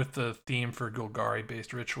line with the theme for Golgari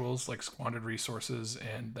based rituals, like squandered resources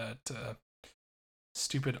and that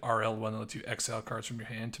stupid RL one that lets you exile cards from your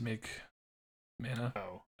hand to make mana.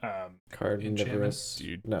 Carnivorous.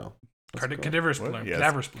 Dude. No. Cadaverous Bloom. Yes,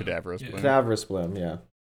 Cadaverous Bloom. Cadaverous Bloom, yeah.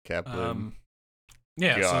 Cap Bloom.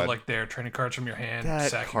 So like they're trading cards from your hand,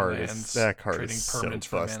 sacking lands, that card trading is so permanents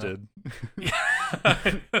busted.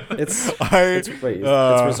 It's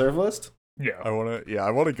reserve list? Yeah. I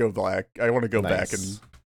wanna go Black. I wanna go back and Nice.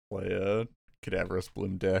 play a Cadaverous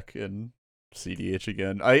Bloom deck in CDH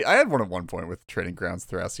again. I had one at one point with Trading Grounds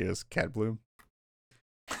Thrasios Cad Bloom.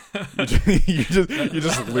 you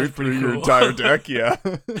just loot through your entire deck, yeah.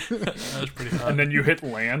 That's pretty hot. And then you hit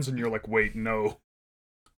lands and you're like, wait, no.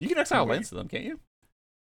 You can exile Wait. lands to them, can't you?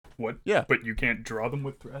 What? Yeah. But you can't draw them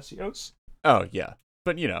with Thrasios? Oh yeah,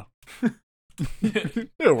 but you know,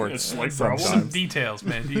 it works. It's like sometimes. Some details,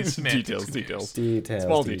 man. These semantics Details. Details.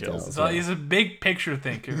 Small details. So he's a big picture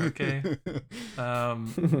thinker, okay?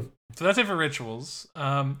 So that's it for rituals.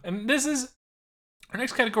 And this is our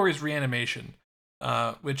next category is reanimation,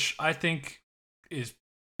 which I think is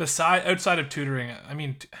outside of tutoring. I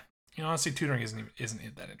mean, honestly, tutoring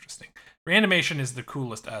isn't that interesting. Reanimation is the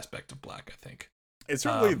coolest aspect of Black, I think. It's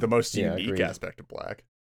really the most unique agreed. aspect of Black.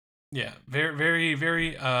 Yeah, very, very,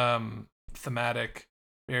 very thematic,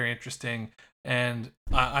 very interesting, and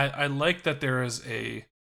I like that there is a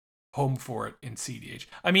home for it in CDH.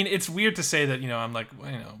 I mean, it's weird to say that, I'm like,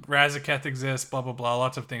 Razaketh exists, blah, blah, blah.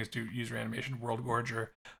 Lots of things do use reanimation, World Gorger.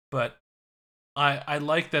 But I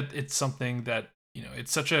like that it's something that,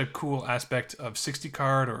 it's such a cool aspect of 60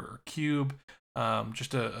 card or cube,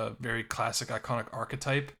 just a very classic, iconic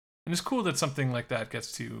archetype. And it's cool that something like that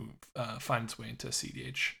gets to find its way into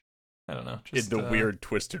CDH. I don't know. Just, in the weird,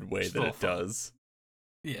 twisted way that it fun. does.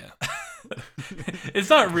 Yeah. It's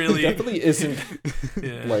not really. It definitely isn't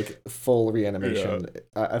like full reanimation.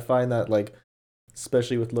 Yeah. I find that, like,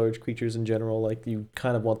 especially with large creatures in general, like, you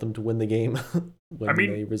kind of want them to win the game when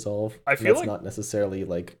they resolve. I feel that's not necessarily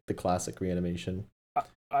like the classic reanimation.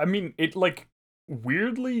 I mean, it, like,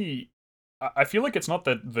 weirdly, I feel like it's not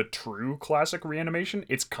the true classic reanimation.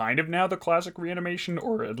 It's kind of now the classic reanimation,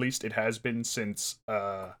 or at least it has been since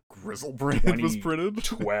Griselbrand was printed.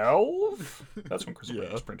 12? That's when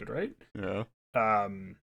Griselbrand was printed, right? Yeah.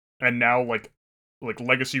 And now like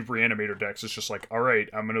Legacy Reanimator decks is just like, all right,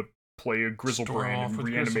 I'm gonna play a Griselbrand and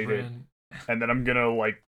reanimate it, and then I'm gonna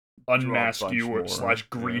like unmask you or /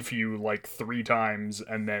 grief you like 3 times,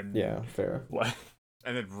 and then fair.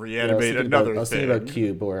 And then reanimate another thing. I was thinking about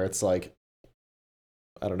Cube, where it's like,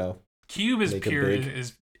 I don't know. Cube is pure.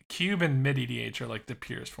 Is Cube and mid EDH are like the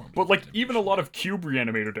purest form. But like even a lot of Cube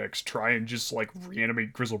Reanimator decks try and just like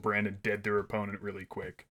reanimate Griselbrand and dead their opponent really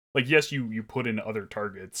quick. Like, yes, you put in other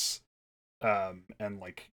targets, and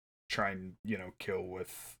like try and kill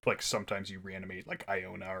with, like, sometimes you reanimate like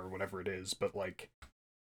Iona or whatever it is, but like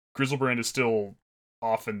Griselbrand is still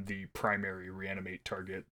often the primary reanimate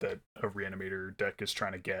target that a reanimator deck is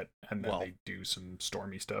trying to get, and then they do some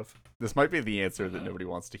stormy stuff. This might be the answer that nobody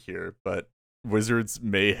wants to hear, but Wizards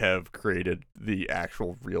may have created the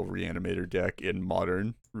actual real reanimator deck in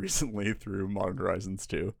Modern recently through Modern Horizons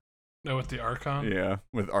 2. No, with the Archon? Yeah,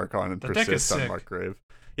 with Archon and the Persist on Markgrave.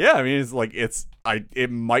 Yeah, I mean, it's like, it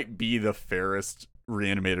might be the fairest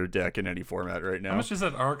reanimator deck in any format right now. How much is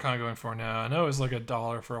that Archon going for now? I know it was like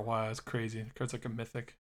 $1 for a while. It's crazy. The card's like a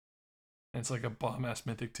mythic. And it's like a bomb-ass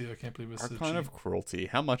mythic, too. I can't believe it's so cheap. Archon of Cruelty.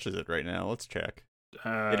 How much is it right now? Let's check.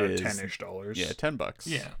 It is $10-ish. Yeah, $10.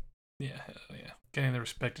 Yeah. Yeah. Getting the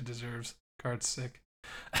respect it deserves. Card's sick.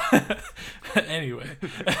 Anyway.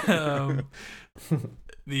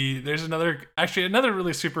 There's another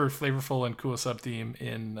really super flavorful and cool sub-theme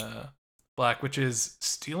in Black, which is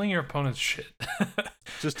stealing your opponent's shit.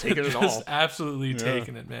 Just taking it all. Just absolutely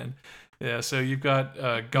taking it, man. Yeah, so you've got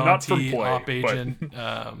Gonti, Op Agent,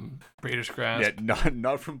 Raider's Grasp. Yeah,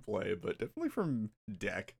 not from play, but definitely from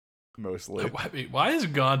deck, mostly. Why is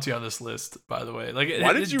Gonti on this list, by the way? Like,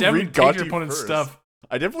 why did you read Gonti your opponent's first? Stuff.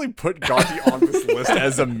 I definitely put Gonti on this list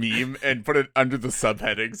as a meme and put it under the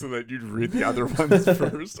subheading so that you'd read the other ones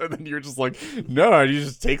first, and then you're just like, no, you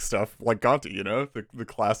just take stuff like Gonti, the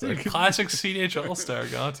classic. Classic CDH All-Star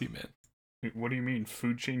Gonti, man. What do you mean?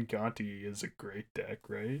 Food Chain Gonti is a great deck,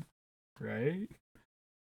 right? Right?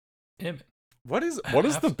 Yeah, man. What is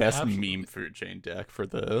the best meme Food Chain deck for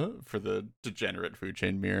the degenerate Food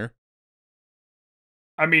Chain mirror?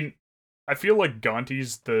 I mean, I feel like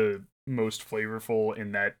Gonti's the most flavorful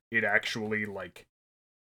in that it actually like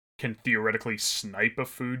can theoretically snipe a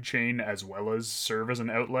food chain as well as serve as an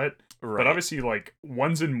outlet. Right. But obviously, like,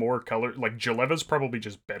 one's in more color. Like, Jaleva's probably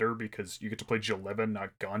just better because you get to play Jaleva, not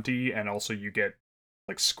Gonti, and also you get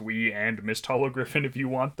like Squee and Mist Hologriffin if you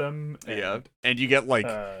want them. And you get like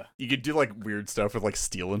you could do like weird stuff with like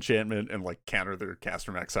Steel Enchantment and like counter their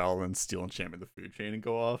Castrum Exile and then Steel Enchantment the food chain and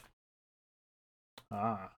go off.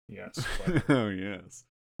 Ah, yes. Oh yes.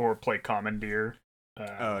 Or play Commandeer.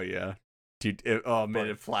 Oh yeah, dude.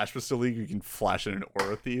 If Flash was still league, you can flash in an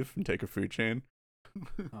Aura Thief and take a food chain.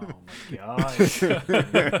 Oh my god.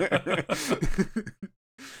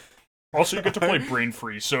 Also, you get to play Brain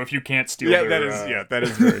Freeze, so if you can't steal that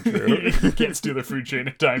is very true. You can't steal their food chain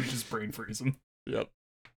at time, just Brain Freeze them. Yep.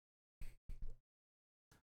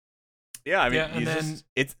 Yeah, I mean,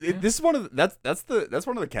 this is one of that's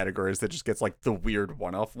one of the categories that just gets like the weird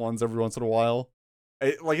one-off ones every once in a while.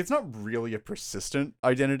 It's not really a persistent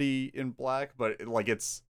identity in Black, but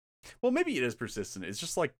maybe it is persistent. It's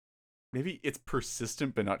just like maybe it's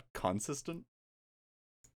persistent but not consistent.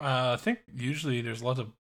 I think usually there's a lot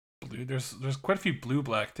of blue. There's quite a few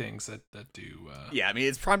blue-black things that do. Yeah, I mean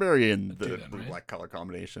it's primarily in the blue-black right? color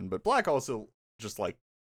combination, but Black also just like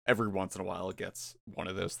every once in a while it gets one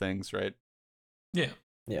of those things, right? Yeah.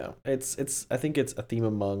 Yeah, it's. I think it's a theme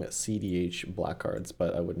among CDH black cards,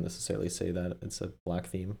 but I wouldn't necessarily say that it's a black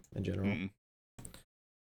theme in general. Mm.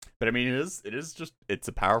 But I mean, it's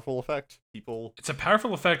a powerful effect. It's a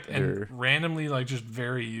powerful effect and randomly like just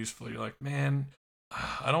very useful. You're like, man,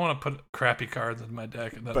 I don't want to put crappy cards in my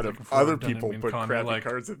deck. But if other people put crappy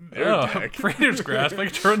cards in their deck, Praetor's Grasp, I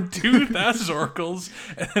can run 2 Thassa's Oracles,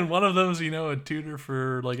 and then one of them's a tutor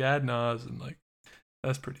for like Adnaz, and like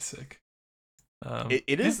that's pretty sick.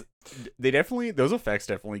 It is. They definitely, those effects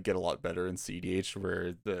definitely get a lot better in CDH,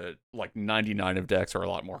 where the like 99 of decks are a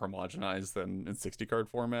lot more homogenized than in 60 card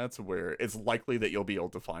formats, where it's likely that you'll be able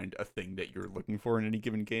to find a thing that you're looking for in any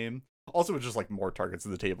given game. Also, with just like more targets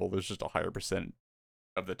at the table, there's just a higher percent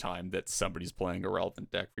of the time that somebody's playing a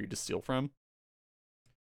relevant deck for you to steal from.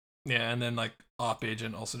 Yeah, and then like Op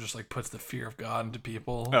Agent also just like puts the fear of God into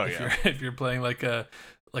people. Oh, if you're playing like a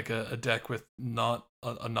deck with not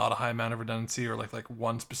a high amount of redundancy, or like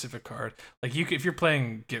one specific card, like if you're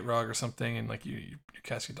playing Gitrog or something, and like you're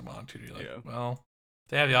casting them on tutor, you're like, well,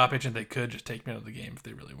 they have the Op Agent, they could just take me out of the game if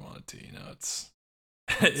they really wanted to.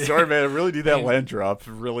 It's sorry, man. I really need that land drop.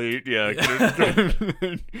 Really, yeah.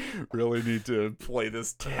 Really need to play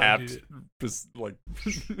this tapped, like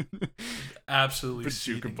absolutely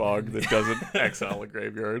Bazooka Bog that doesn't exile a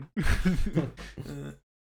graveyard.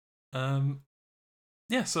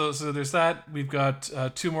 Yeah. So there's that. We've got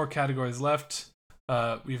 2 more categories left.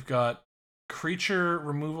 We've got creature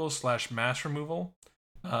removal / mass removal,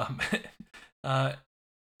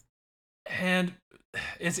 and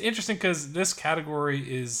it's interesting because this category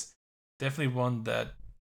is definitely one that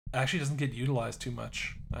actually doesn't get utilized too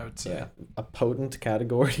much, I would say. Yeah, a potent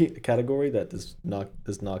category that does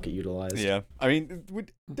not get utilized. Yeah, I mean,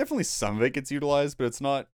 definitely some of it gets utilized, but it's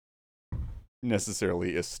not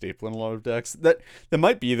necessarily a staple in a lot of decks. That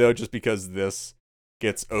might be, though, just because this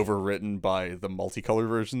gets overwritten by the multicolor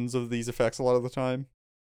versions of these effects a lot of the time.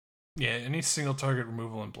 Yeah, any single target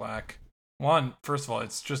removal in black. First of all,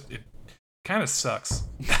 it kind of sucks.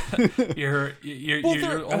 you're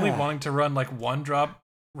only wanting to run like 1-drop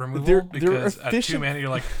removal because at 2 mana you're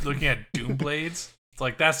like looking at Doom Blades. It's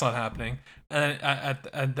like that's not happening.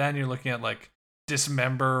 And then you're looking at like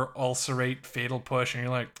Dismember, Ulcerate, Fatal Push, and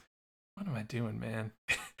you're like, what am I doing, man?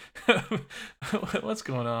 What's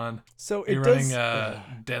going on? So you're running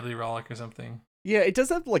Deadly Rollick or something. Yeah, it does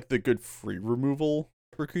have like the good free removal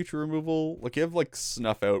for creature removal. Like you have like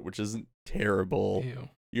Snuff Out, which isn't terrible. Ew.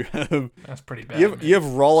 You have that's pretty bad. You have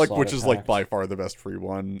Rollick, Slaughter which is like Pact. by far the best free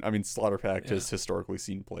one. I mean, Slaughter Pact has historically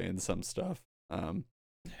seen play in some stuff.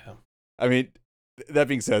 Yeah. I mean, that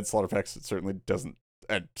being said, Slaughter Pact certainly doesn't,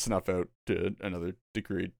 and Snuff Out to another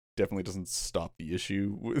degree, definitely doesn't stop the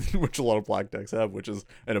issue with which a lot of black decks have, which is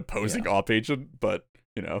an opposing Op Agent. But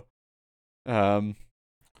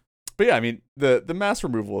but yeah, I mean, the mass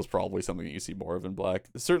removal is probably something that you see more of in black.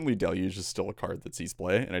 Certainly, Deluge is still a card that sees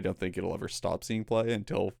play, and I don't think it'll ever stop seeing play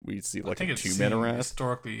until we see like a 2-mana Wrath.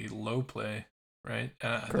 Historically low play, right?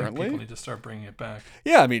 And Currently? I think people need to start bringing it back.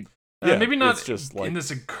 Yeah, I mean, maybe not it's just like in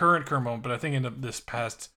this current moment, but I think in this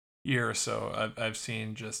past year or so, I've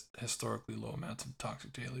seen just historically low amounts of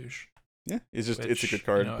Toxic Deluge. Yeah, it's a good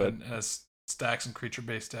card, but as stacks and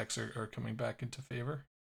creature-based decks are coming back into favor.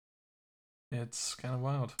 It's kind of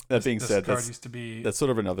wild. That being said, card used to be, that's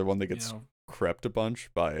sort of another one that gets crept a bunch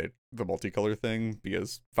by the multicolor thing,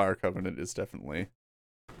 because Fire Covenant is definitely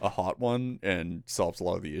a hot one and solves a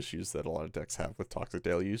lot of the issues that a lot of decks have with Toxic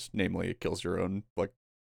Deluge. Namely, it kills your own like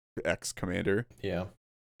X commander. Yeah,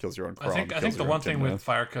 kills your own. I think the one thing with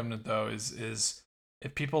Fire Covenant though is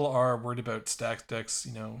if people are worried about stacked decks,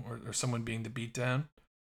 or someone being the beatdown,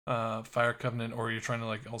 Fire Covenant, or you're trying to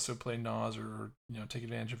like also play Nas or take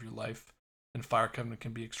advantage of your life. And Fire Covenant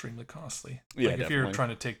can be extremely costly. Yeah, like if you're trying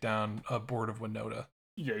to take down a board of Winota.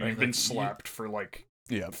 Yeah, you've been slapped for like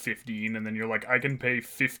 15, and then you're like, I can pay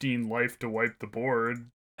 15 life to wipe the board.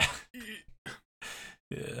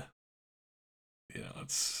 Yeah.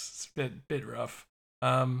 It's a bit rough.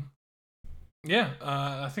 I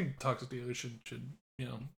think Toxic Dealer should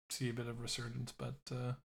see a bit of resurgence, but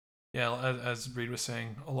as Reed was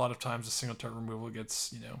saying, a lot of times the single target removal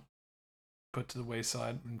gets put to the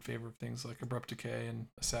wayside in favor of things like Abrupt Decay and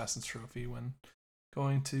Assassin's Trophy when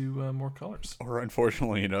going to more colors. Or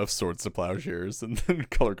unfortunately enough, Swords to Plowshares and then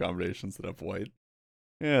color combinations that have white.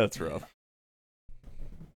 Yeah, that's rough.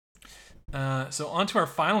 So on to our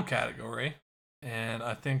final category, and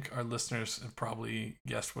I think our listeners have probably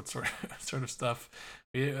guessed what sort of stuff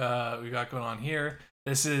we got going on here.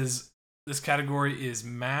 This category is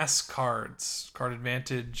mass cards, card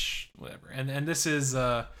advantage, whatever, and this is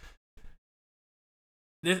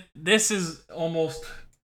this is almost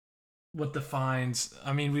what defines.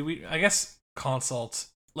 I mean, I guess Consult,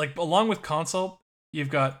 like along with Consult,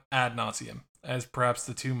 you've got Ad Nauseam as perhaps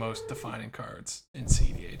the 2 most defining cards in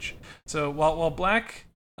CDH. So while black,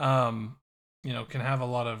 can have a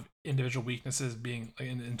lot of individual weaknesses, being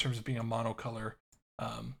in terms of being a monocolor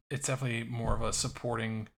it's definitely more of a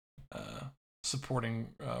supporting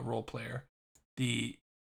role player.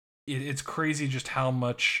 It's crazy just how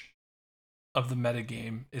much of the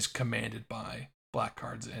metagame is commanded by black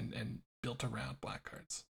cards and built around black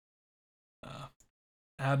cards.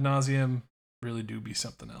 Ad nauseum really do be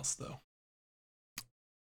something else, though.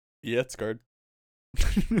 Yeah, it's guard.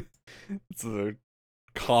 It's the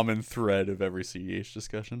common thread of every CEH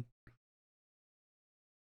discussion.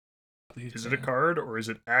 Please, is it a card, or is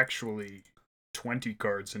it actually 20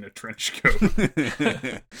 cards in a trench coat?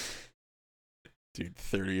 Dude,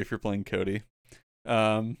 30 if you're playing Cody.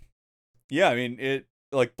 Yeah, I mean, it,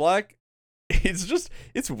 like, black,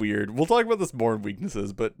 it's weird. We'll talk about this more in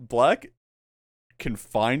weaknesses, but black can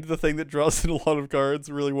find the thing that draws in a lot of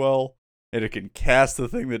cards really well, and it can cast the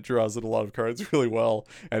thing that draws in a lot of cards really well,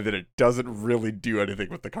 and then it doesn't really do anything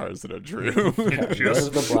with the cards that it drew. It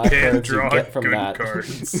just the black can't cards you draw get from good that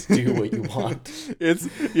cards. do what you want.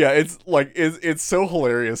 It's so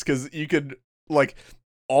hilarious because you could, like,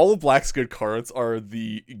 all of Black's good cards are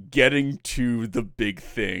the getting to the big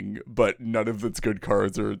thing, but none of its good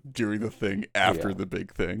cards are doing the thing after the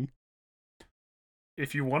big thing.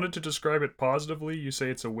 If you wanted to describe it positively, you say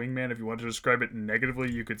it's a wingman. If you wanted to describe it negatively,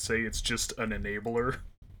 you could say it's just an enabler.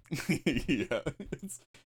 Yeah.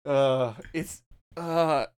 How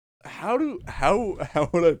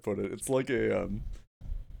would I put it? It's like a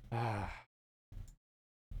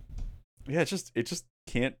yeah, it just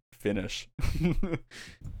can't finish.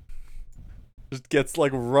 Just gets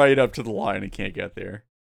like right up to the line and can't get there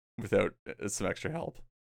without some extra help.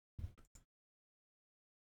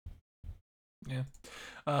 Yeah.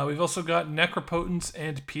 We've also got Necropotence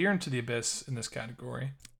and Peer into the Abyss in this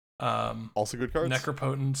category. Also good cards.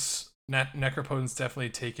 Necropotence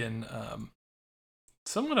definitely taken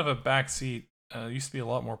somewhat of a backseat. It used to be a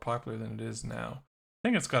lot more popular than it is now. I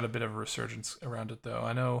think it's got a bit of a resurgence around it, though.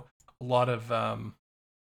 I know a lot of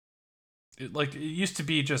it used to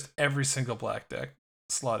be just every single black deck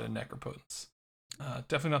slotted Necropotence.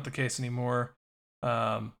 Definitely not the case anymore.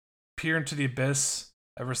 Peer into the Abyss.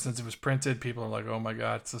 Ever since it was printed, people are like, "Oh my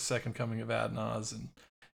god, it's the second coming of Adnaz," and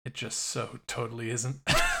it just so totally isn't.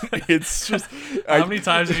 It's just how many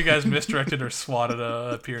times have you guys misdirected or swatted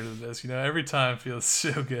a Peer into the Abyss? Every time feels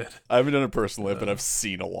so good. I haven't done it personally, but I've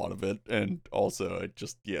seen a lot of it, and also I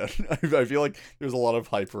feel like there's a lot of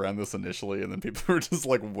hype around this initially, and then people were just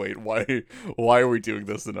like, "Wait, why are we doing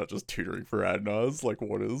this and not just tutoring for Adnaz? Like,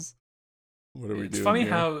 what are we doing?" It's funny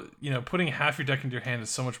here? how putting half your deck into your hand is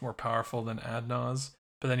so much more powerful than Adnaz.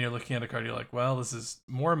 But then you're looking at a card, you're like, well, this is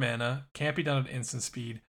more mana, can't be done at instant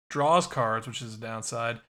speed, draws cards, which is a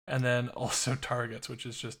downside, and then also targets, which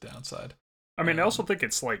is just downside. I mean, I also think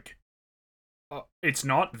it's like, it's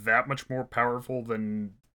not that much more powerful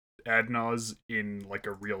than Adnaz in like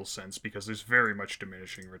a real sense, because there's very much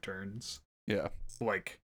diminishing returns. Yeah.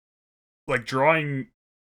 Like drawing,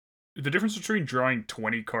 the difference between drawing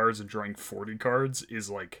 20 cards and drawing 40 cards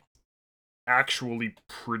is like actually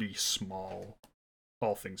pretty small,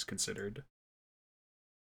 all things considered.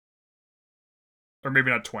 Or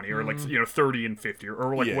maybe not 20, or like 30 and 50,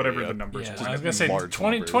 or like whatever the numbers are. I was gonna say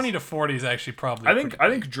 20 to 40 is actually probably. I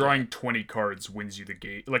think drawing 20 cards wins you the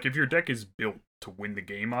game. Like if your deck is built to win the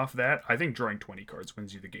game off that, I think drawing 20 cards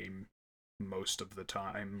wins you the game most of the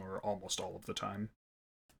time, or almost all of the time.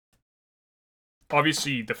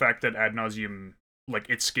 Obviously, the fact that Ad Nauseam, like,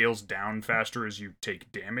 it scales down faster as you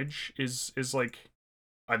take damage is like,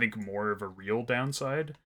 I think, more of a real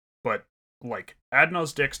downside. But like,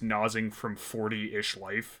 Adnaz decks nosing from 40-ish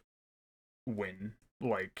life win.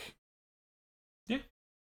 Like, yeah.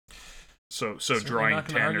 So Certainly drawing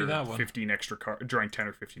 10 or 15 extra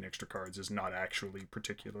cards is not actually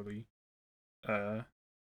particularly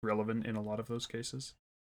relevant in a lot of those cases.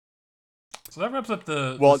 So that wraps up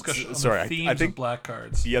the discussion on the themes I think of black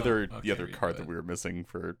cards. The other card that we were missing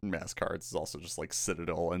for mass cards is also just like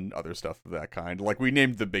Citadel and other stuff of that kind. Like we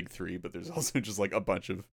named the big three, but there's also just like a bunch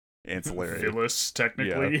of ancillary. Villas,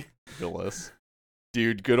 technically. Yeah, Villas.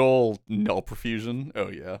 Dude, good old Null Profusion. Oh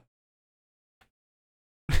yeah.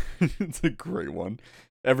 It's a great one.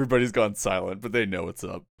 Everybody's gone silent, but they know what's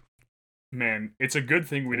up. Man, it's a good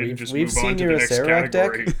thing we didn't just we've move on to the next Acererak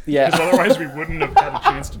category. deck? Yeah. Because otherwise we wouldn't have had a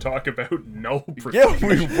chance to talk about Null Profusion. Yeah,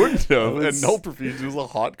 we wouldn't have. And Null Profusion is a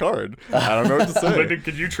hot card. I don't know what to say. Lyndon,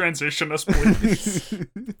 could you transition us, please?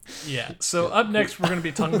 Yeah, so up next we're going to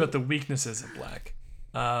be talking about the weaknesses of black.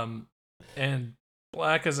 And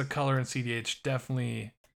black as a color in CDH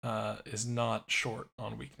definitely is not short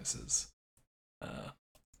on weaknesses.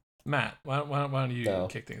 Matt, why don't you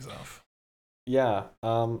kick things off? Yeah,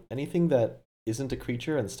 anything that isn't a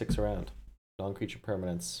creature and sticks around. Non-creature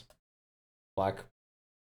permanents. Black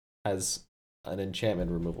has an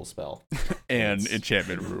enchantment removal spell. And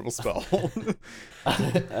enchantment removal spell.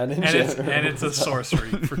 and it's a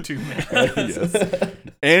sorcery for 2 minutes. Yes.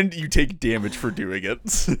 And you take damage for doing it.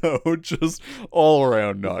 So just all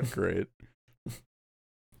around not great.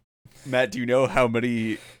 Matt, do you know how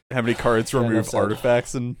many cards remove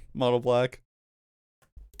artifacts in Mono Black?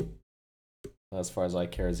 As far as I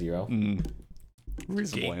care, 0.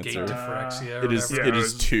 Reasonable Gate answer. to Phyrexia. It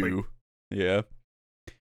is 2. Yeah.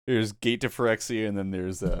 There's Gate to Phyrexia, and then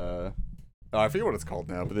there's I forget what it's called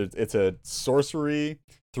now, but it's a sorcery,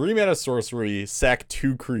 3-mana sorcery, sack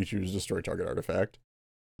 2 creatures, destroy target artifact.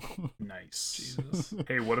 Nice. Jesus.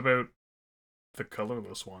 Hey, what about the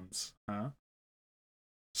colorless ones? Huh?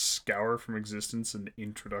 Scour from Existence and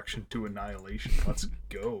Introduction to Annihilation. Let's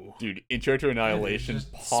go. Dude, Intro to Annihilation,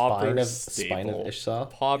 Spine of Ishsaw.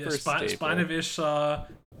 Spine of Ishsaw.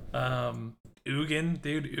 Ugin,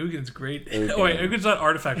 dude, Ugin's great. Oh wait, Ugin's not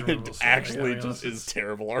artifact removal. So actually just is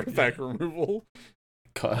terrible artifact removal.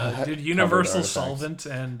 Dude, Universal Solvent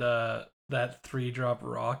and that 3-drop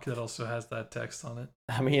rock that also has that text on it.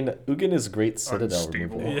 I mean, Ugin is great Citadel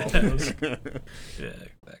Unstable. removal. Yeah,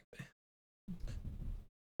 exactly.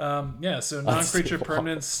 So non-creature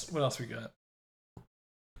permanents. What else we got?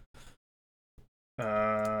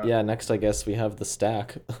 Yeah, next I guess we have the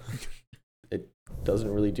stack. It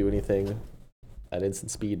doesn't really do anything at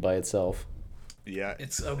instant speed by itself. Yeah.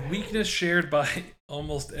 It's a weakness shared by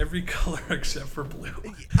almost every color except for blue.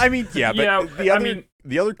 I mean, yeah, but yeah,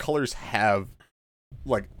 the other colors have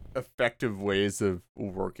like effective ways of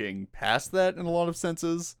working past that in a lot of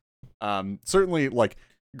senses. Certainly like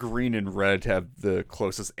green and red have the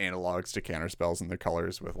closest analogs to counterspells in their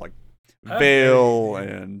colors with like Veil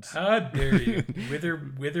and how dare you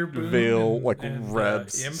Witherboom Veil and, like and,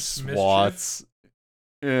 Reps, Imps, Swats.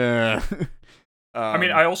 Yeah. I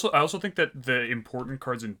mean, I also think that the important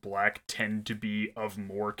cards in black tend to be of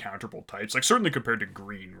more counterable types. Like certainly compared to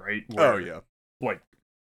green, right? Oh yeah. Like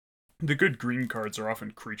the good green cards are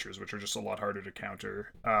often creatures, which are just a lot harder to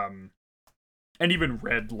counter. And even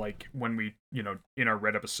red, like when we, in our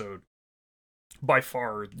red episode, by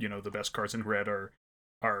far, the best cards in red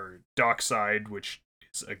are Dockside, which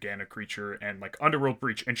is again a creature, and like Underworld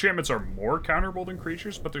Breach. Enchantments are more counterable than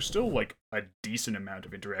creatures, but there's still like a decent amount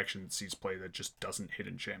of interaction that sees play that just doesn't hit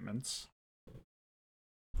enchantments.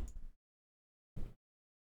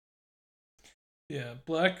 Yeah,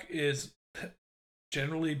 black is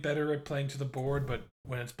generally better at playing to the board, but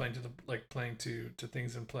when it's playing to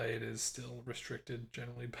things in play, it is still restricted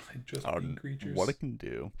generally by just being creatures. What it can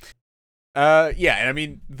do. Yeah, and I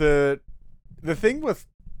mean the thing with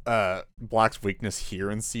black's weakness here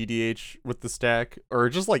in CDH with the stack, or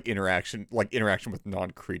just like interaction with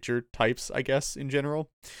non-creature types, I guess in general,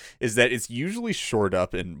 is that it's usually shored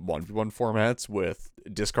up in 1v1 formats with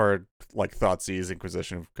discard like Thoughtseize,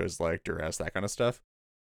 Inquisition of Kozilek, Duress, that kind of stuff.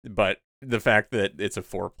 But the fact that it's a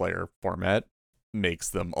 4-player format makes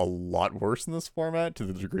them a lot worse in this format, to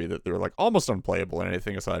the degree that they're like almost unplayable, and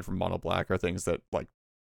anything aside from mono black are things that like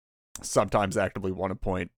sometimes actively want to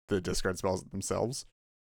point the discard spells at themselves.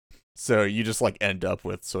 So you just like end up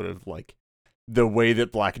with sort of like the way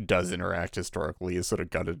that black does interact historically is sort of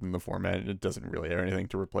gutted in the format, and it doesn't really have anything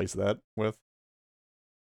to replace that with.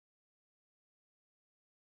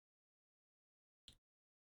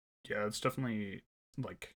 Yeah, it's definitely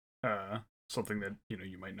like something that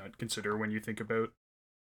you might not consider when you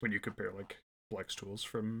compare like black's tools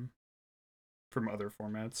from other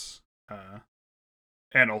formats.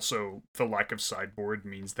 And also, the lack of sideboard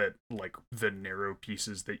means that, like, the narrow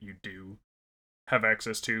pieces that you do have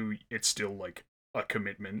access to, it's still, like, a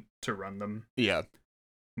commitment to run them. Yeah.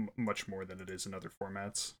 Much more than it is in other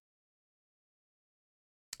formats.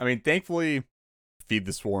 I mean, thankfully, Feed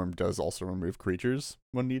the Swarm does also remove creatures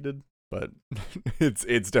when needed, but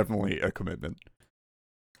it's definitely a commitment.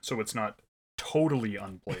 So it's not totally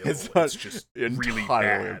unplayable. It's just really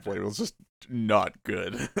bad. unplayable. It's just not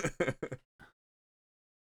good.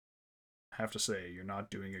 I have to say, you're not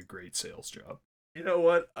doing a great sales job. You know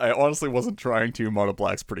what? I honestly wasn't trying to. Mono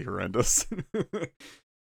Black's pretty horrendous.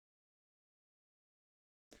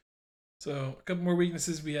 So a couple more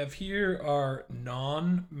weaknesses we have here are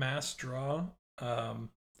non-mass draw,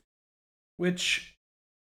 which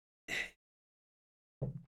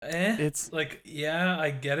it's like, yeah, I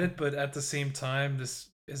get it, but at the same time, this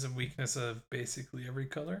is a weakness of basically every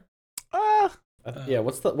color. Yeah,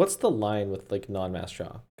 what's the line with like non-mass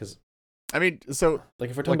draw? Because I mean, so like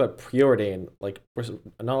if we're talking about Preordain, like not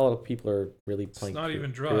a lot of people are really playing. It's not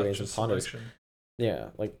even draw, it's just selection.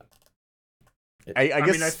 Yeah, like I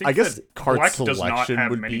guess card Black selection does not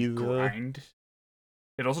have would many be the grind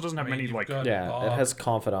It also doesn't have many like. got Yeah, Bob. it has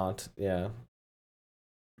Confidant. Yeah.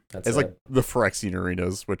 It's like the Phyrexian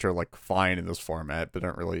arenas, which are like fine in this format, but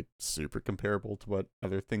aren't really super comparable to what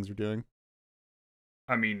other things are doing.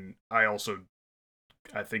 I mean, I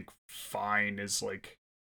think fine is like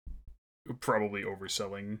probably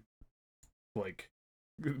overselling like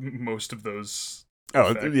most of those.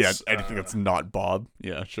 Oh effects. yeah, anything that's not Bob.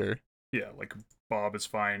 Yeah, sure. Yeah, like Bob is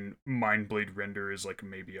fine. Mindblade Render is like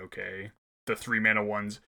maybe okay. The 3 mana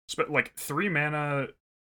ones, like 3 mana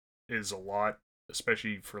is a lot,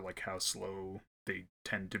 especially for like how slow they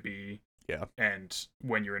tend to be. Yeah. And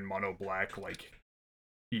when you're in mono black, like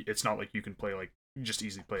it's not like you can play like just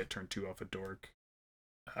easily play it turn 2 off a dork.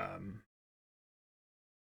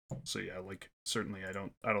 So yeah, like certainly I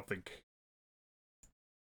don't think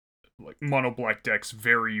like mono black decks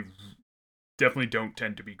definitely don't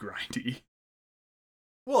tend to be grindy.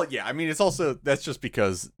 Well, yeah, I mean that's just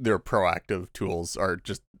because their proactive tools are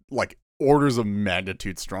just like orders of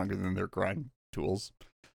magnitude stronger than their grind tools.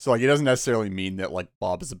 So like it doesn't necessarily mean that like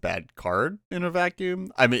Bob is a bad card in a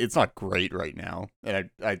vacuum. I mean, it's not great right now, and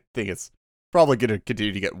I think it's probably going to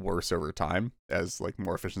continue to get worse over time as like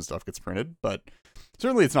more efficient stuff gets printed, but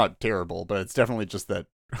certainly it's not terrible, but it's definitely just that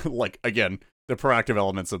like again, the proactive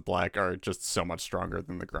elements of black are just so much stronger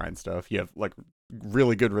than the grind stuff. You have like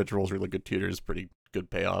really good rituals, really good tutors, pretty good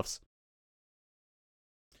payoffs.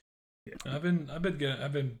 Yeah. I've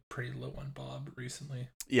been pretty low on Bob recently.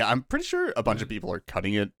 Yeah, I'm pretty sure a bunch of people are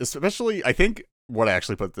cutting it, especially I think what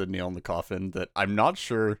actually put the nail in the coffin that I'm not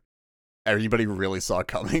sure everybody really saw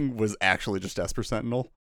coming was actually just Esper Sentinel.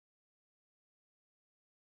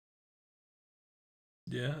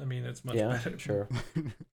 Yeah, I mean it's much yeah, better. Sure.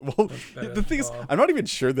 Well, the thing is, I'm not even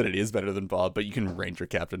sure that it is better than Bob, but you can Ranger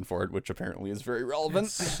Captain for it, which apparently is very relevant.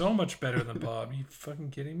 It's so much better than Bob. You fucking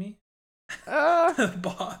kidding me?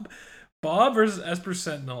 Bob versus Esper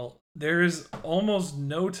Sentinel. There's almost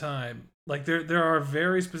no time. Like there are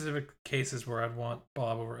very specific cases where I'd want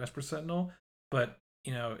Bob over Esper Sentinel, but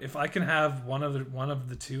you know, if I can have one of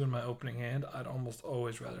the two in my opening hand, I'd almost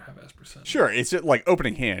always rather have Esper Sentinel. Sure, it's just like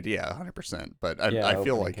opening hand, yeah, 100%. But I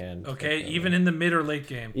feel like hand, okay, even in the mid or late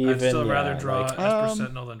game, I'd still rather draw Esper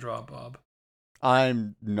Sentinel than draw Bob.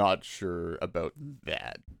 I'm not sure about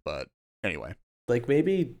that, but anyway, like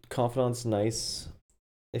maybe Confidant's nice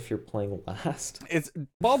if you're playing last.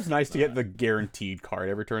 Bob's nice to get the guaranteed card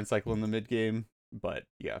every turn cycle in the mid game, but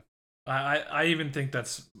yeah. I even think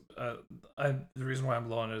that's the reason why I'm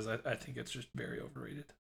low on it is I think it's just very overrated.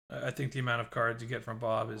 I think the amount of cards you get from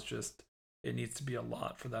Bob is just, it needs to be a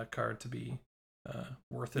lot for that card to be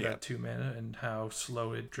worth it at 2 mana, and how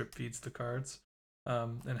slow it drip feeds the cards,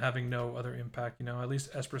 and having no other impact. You know, at least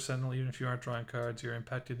Esper Sentinel, even if you aren't drawing cards, you're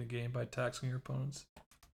impacting the game by taxing your opponents.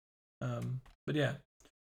 But yeah,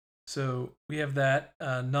 so we have that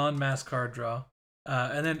non-mass card draw.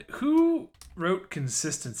 And then who wrote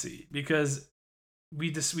consistency? Because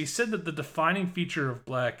we said that the defining feature of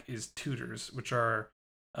black is tutors, which are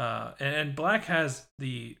and black has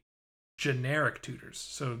the generic tutors,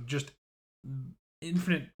 so just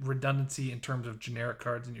infinite redundancy in terms of generic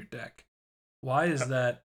cards in your deck. Why is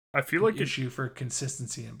that? I feel like issue for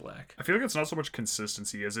consistency in black. I feel like it's not so much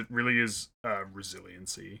consistency as it really is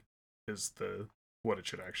resiliency is what it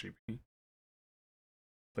should actually be.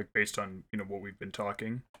 Like based on what we've been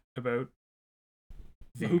talking about.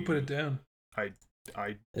 Who put it down? I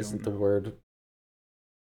isn't the word.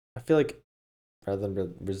 I feel like rather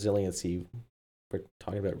than resiliency, we're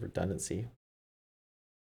talking about redundancy.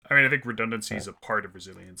 I mean, I think redundancy is a part of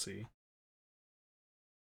resiliency.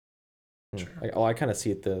 Sure. I kind of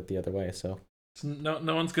see it the other way. So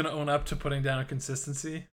no one's gonna own up to putting down a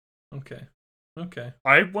consistency. Okay.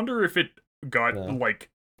 I wonder if it got like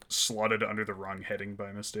slotted under the wrong heading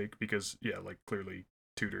by mistake, because like clearly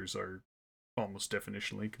tutors are almost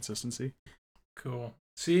definitionally consistency. Cool.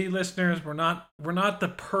 See, listeners, we're not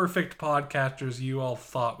the perfect podcasters you all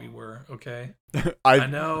thought we were. Okay. I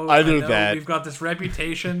know that we've got this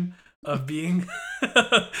reputation of being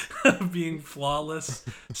flawless,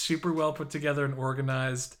 super well put together and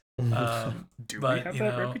organized. Do we have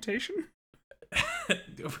that reputation?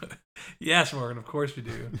 Yes, Morgan, of course we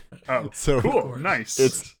do. Oh, so cool. Nice.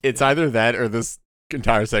 It's either that or this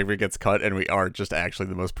entire segment gets cut and we are just actually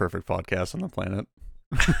the most perfect podcast on the planet.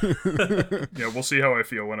 Yeah, we'll see how I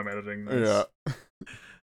feel when I'm editing this.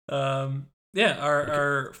 Yeah.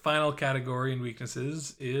 Our final category in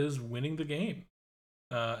weaknesses is winning the game.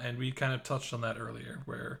 And we kind of touched on that earlier,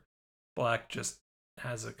 where black just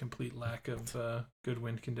has a complete lack of good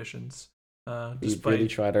win conditions. We've really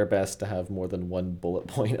tried our best to have more than one bullet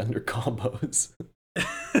point under combos.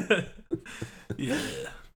 Yeah.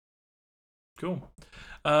 Cool.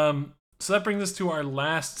 So that brings us to our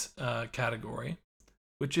last category,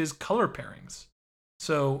 which is color pairings.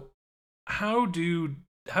 So how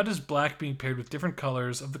does black being paired with different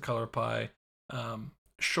colors of the color pie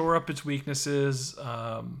shore up its weaknesses,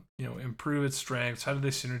 improve its strengths? How do they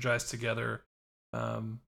synergize together?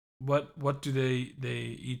 What do they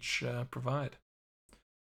each provide?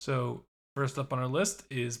 So first up on our list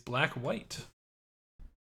is black white.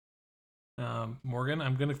 Morgan,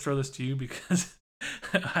 I'm going to throw this to you because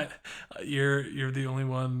you're the only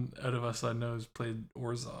one out of us I know who's played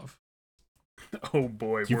Orzhov. Oh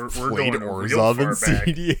boy, you we're played going Orzhov real in far back.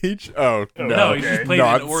 CDH? Oh Oh, no, you just played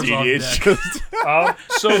not an Orzhov CDH. deck.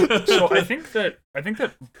 So I think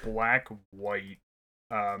that black white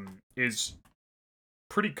is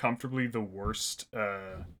pretty comfortably the worst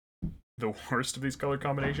of these color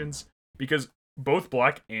combinations, because both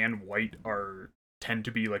black and white tend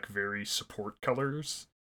to be like very support colors.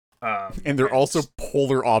 And they're also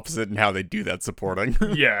polar opposite in how they do that supporting.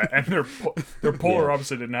 Yeah, and they're polar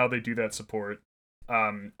opposite in how they do that support.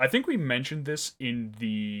 I think we mentioned this in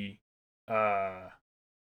the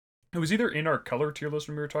it was either in our color tier list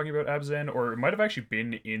when we were talking about Abzan, or it might have actually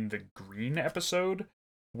been in the green episode,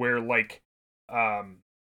 where like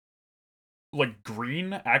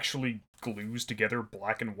green actually glues together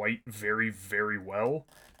black and white very, very well.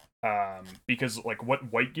 Because like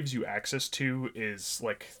what white gives you access to is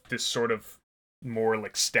like this sort of more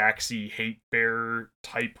like Staxy hate bear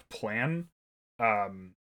type plan. I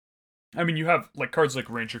mean, you have like cards like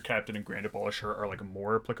Ranger Captain and Grand Abolisher are like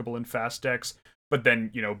more applicable in fast decks, but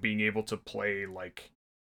then being able to play like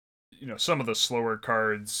some of the slower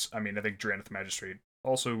cards. I mean, I think Drannith Magistrate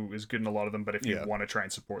also is good in a lot of them, but if you want to try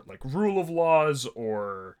and support like Rule of Laws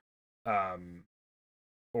or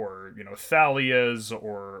Thalia's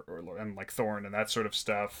or and like Thorn and that sort of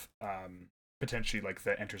stuff, potentially like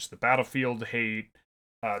the enters the battlefield hate.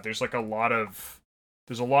 There's a lot of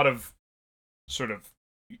sort of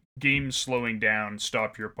game slowing down,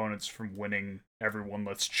 stop your opponents from winning, everyone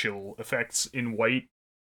let's chill effects in white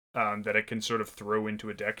that it can sort of throw into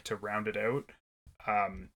a deck to round it out.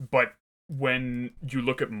 But when you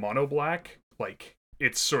look at mono black, like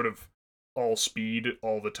it's sort of all speed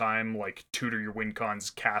all the time, like tutor your win cons,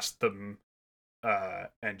 cast them,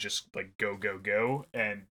 and just like go,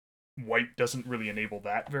 and white doesn't really enable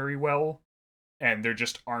that very well, and there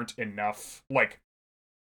just aren't enough. Like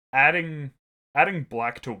adding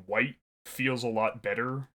black to white feels a lot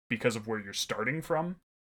better because of where you're starting from.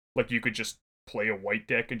 Like you could just play a white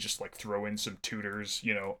deck and just like throw in some tutors,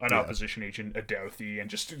 an opposition agent, a Douthie, and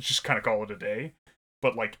just kind of call it a day.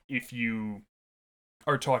 But like if you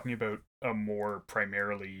are talking about a more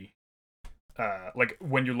primarily like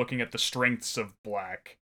when you're looking at the strengths of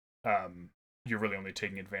black, you're really only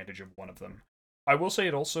taking advantage of one of them. I will say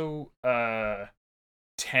it also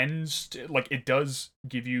tends to, like, it does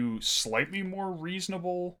give you slightly more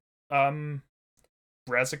reasonable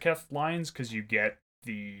Razaketh lines, because you get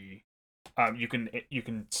the you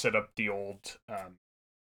can set up the old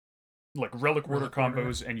like Relic Order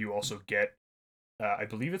combos, and you also get I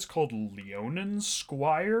believe it's called Leonin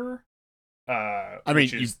Squire. I mean,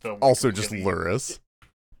 you also just Lurrus.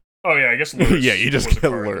 Oh yeah, I guess Lurrus. Yeah, you just get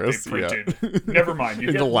Lurrus. Yeah. Never mind,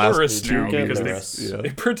 you get Lurrus now because they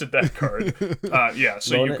printed that card. Yeah,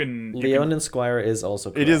 so you can Leonin Squire is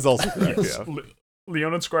also correct. It is also correct. Yes. Yeah.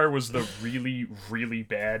 Leonin Squire was the really, really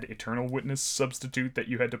bad Eternal Witness substitute that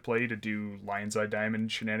you had to play to do Lion's Eye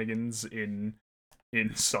Diamond shenanigans in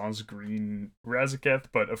Sans Green Razaketh,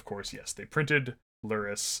 but of course, yes, they printed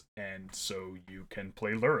Lurrus, and so you can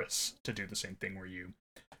play Lurrus to do the same thing where you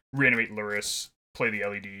reanimate Lurrus, play the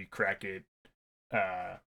LED, crack it,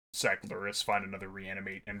 sack Lurrus, find another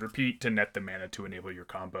reanimate, and repeat to net the mana to enable your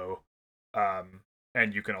combo.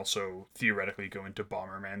 And you can also theoretically go into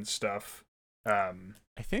Bomberman stuff.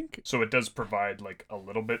 I think so. It does provide like a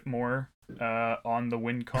little bit more on the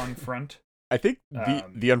win con front. I think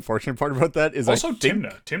the unfortunate part about that is also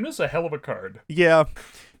Tymna. Tymna's a hell of a card. Yeah.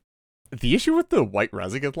 The issue with the white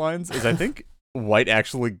Razaketh lines is I think white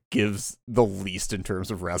actually gives the least in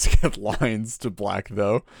terms of Razaketh lines to black,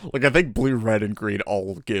 though. Like, I think blue, red, and green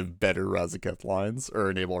all give better Razaketh lines,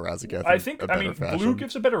 or enable Razaketh fashion. Blue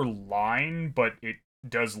gives a better line, but it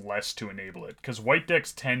does less to enable it, because white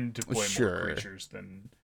decks tend to play more creatures than...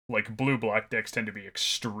 Like, blue-black decks tend to be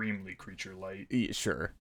extremely creature-light.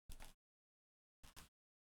 Sure.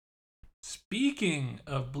 Speaking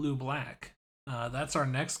of blue-black, that's our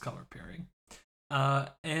next color pairing.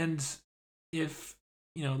 And if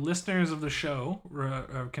listeners of the show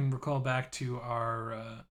can recall back to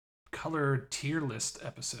our color tier list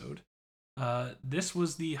episode, this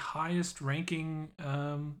was the highest ranking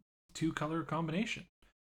two color combination.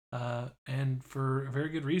 and for a very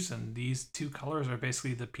good reason. These two colors are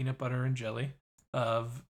basically the peanut butter and jelly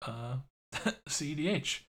of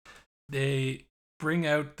CEDH. They bring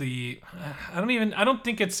out the I don't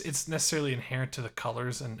think it's necessarily inherent to the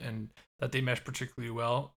colors and that they mesh particularly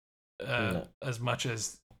well as much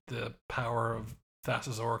as the power of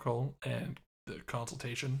Thassa's Oracle and the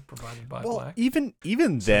consultation provided by Black. Even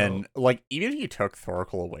then, like even if you took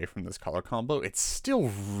Thoracle away from this color combo, it's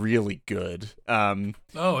still really good. It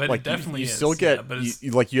like definitely you is. still get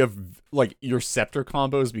but you have like your scepter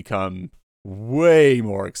combos become way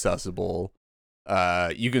more accessible.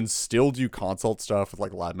 You can still do consult stuff with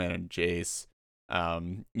like Labman and Jace.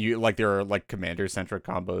 You like there are like commander centric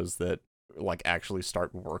combos that like actually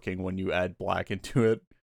start working when you add Black into it.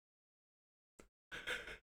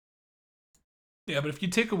 Yeah, but if you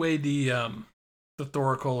take away the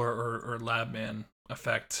Thoracle or Labman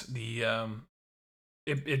effect,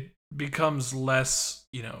 it becomes less,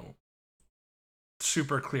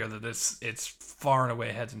 super clear that it's far and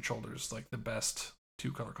away heads and shoulders like the best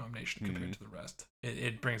two color combination compared to the rest.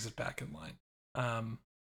 It brings it back in line.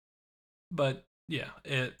 But yeah,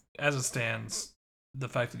 as it stands, the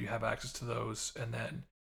fact that you have access to those and then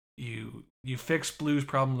you fix Blue's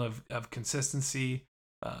problem of consistency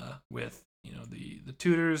with the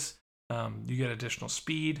tutors. You get additional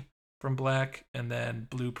speed from Black, and then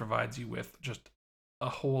Blue provides you with just a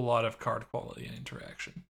whole lot of card quality and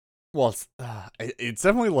interaction. Well, it's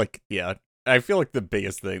definitely like, yeah, I feel like the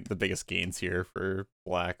biggest gains here for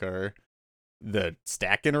Black are the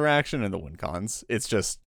stack interaction and the win cons. It's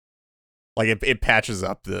just like it patches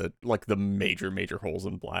up the major holes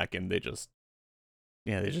in Black, and they just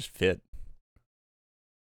fit.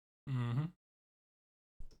 Mm-hmm.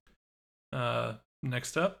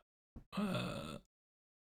 Next up,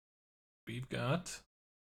 we've got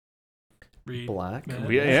Black.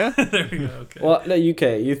 Yeah. There we go. Okay. Well, no,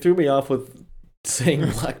 you threw me off with saying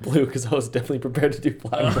Black Blue because I was definitely prepared to do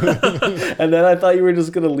Black Blue, and then I thought you were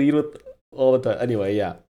just gonna lead with all the time. Anyway,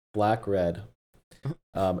 yeah, Black Red,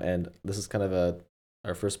 and this is kind of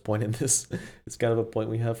our first point in this. It's kind of a point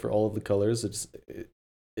we have for all of the colors.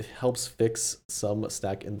 It helps fix some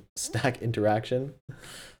stack interaction,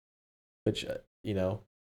 which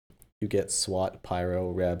you get SWAT, Pyro,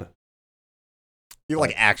 Reb. You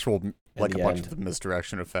like actual like a bunch of the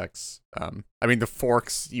misdirection effects. I mean the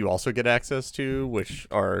forks you also get access to, which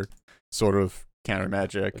are sort of counter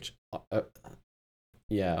magic. Which,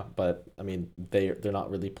 yeah, but I mean they're not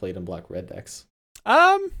really played in Black Red decks.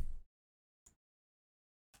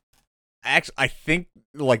 Actually, I think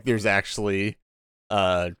like there's actually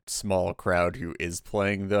a small crowd who is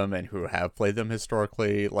playing them and who have played them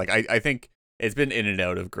historically. Like I think it's been in and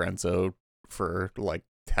out of Grenzo for like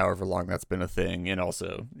however long that's been a thing, and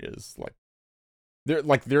also is like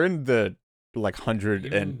they're in the like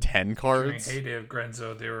 110 cards. During heyday of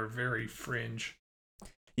Grenzo, they were very fringe.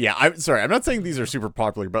 Yeah, I'm sorry. I'm not saying these are super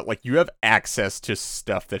popular, but like you have access to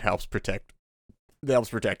stuff that helps protect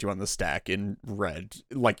you on the stack in Red.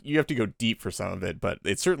 Like you have to go deep for some of it, but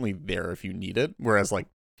it's certainly there if you need it. Whereas like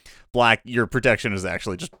Black, your protection is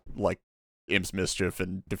actually just like Imp's Mischief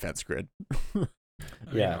and Defense Grid.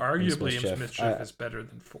 Arguably Imp's Mischief is better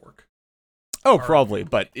than Fork. Oh, probably,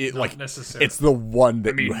 but it like necessarily. It's the one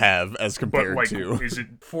that you have as compared to. Is it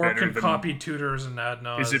Fork can copy tutors and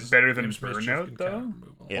Adnaz? Is it better than Burnout though,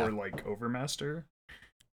 or like Overmaster?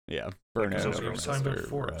 Yeah, Burnout. Those are talking about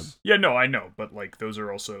forks. Yeah, no, I know, but like those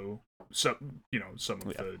are also some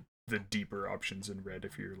of the deeper options in Red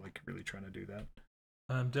if you're like really trying to do that.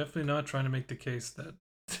 I'm definitely not trying to make the case that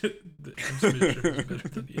the Imp's Mischief is better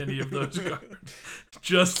than any of those cards.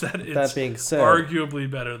 Just that it's that being said, arguably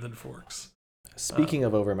better than Forks. Speaking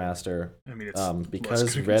of Overmaster, I mean, it's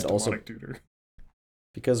because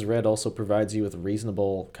Red also provides you with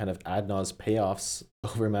reasonable kind of Adnaz payoffs,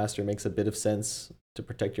 Overmaster makes a bit of sense to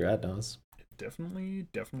protect your Adnaz. It definitely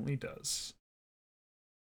does.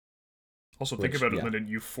 Also, think about it, Lyndon.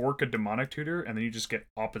 You fork a Demonic Tutor, and then you just get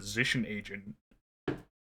Opposition Agent.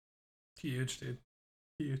 Huge, dude.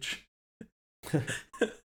 Huge.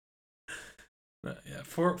 Yeah,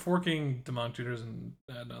 forking Demonic Tutors and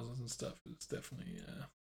Adnazes and stuff is definitely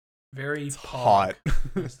very hot,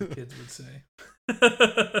 as the kids would say.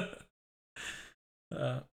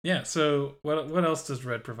 Yeah, so what else does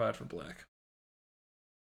Red provide for Black?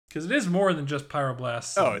 Because it is more than just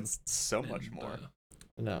Pyroblasts. Oh, it's so much more.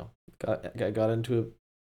 No, got into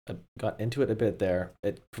it a bit there.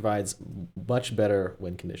 It provides much better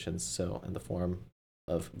win conditions. So in the form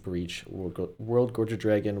of Breach, World Gorger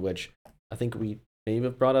Dragon, which I think we maybe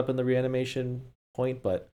have brought up in the reanimation point,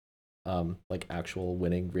 but like actual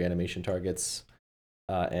winning reanimation targets,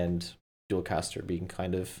 and dual caster being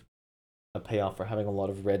kind of a payoff for having a lot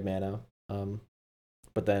of red mana.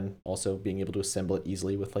 But then also being able to assemble it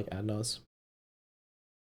easily with like Adnos.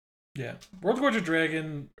 Yeah, World Gorge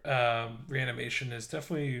Dragon reanimation is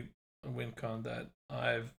definitely a win con that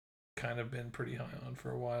I've kind of been pretty high on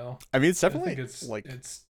for a while. I mean, it's I definitely think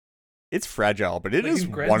it's fragile, but it like is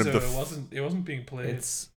in Grenzo, one of the. it wasn't being played.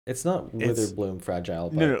 It's not Witherbloom fragile.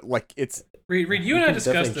 But No, like it's. Reed, you you and I can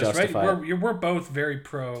discussed definitely this, right? justify We're both very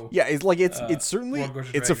pro. Yeah, it's like it's certainly World Gorge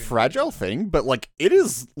it's a Dragon. fragile thing, but like it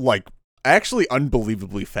is like actually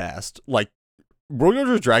unbelievably fast. Like World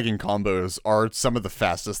Gorge Dragon combos are some of the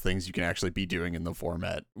fastest things you can actually be doing in the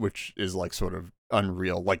format, which is like sort of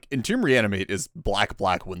unreal. Like Entomb Reanimate is black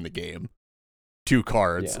win the game. 2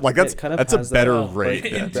 cards. Yeah, Like it kind of that's a has that, better well, rate.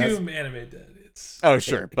 like, than- Entomb animate that. It's oh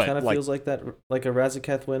sure, it but kind of like feels like that, like a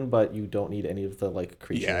Razaketh win, but you don't need any of the like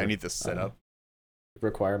creature. yeah, I need this setup.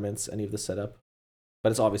 Requirements, any of the setup,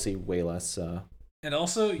 but it's obviously way less. and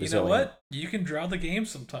also, you know resilient. what? You can draw the game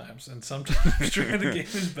sometimes, and sometimes drawing the game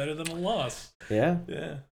is better than a loss. Yeah,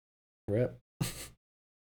 Yeah, rip.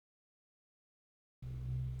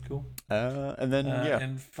 cool. And then yeah,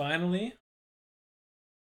 And finally,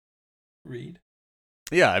 Reed,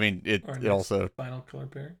 yeah. I mean it. our It next also. final color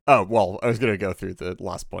pairing. Oh well, I was gonna go through the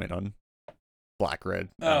last point on black red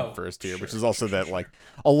first here, which is also that like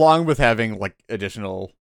along with having like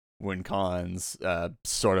additional win cons,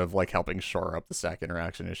 sort of like helping shore up the stack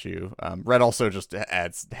interaction issue. Red also just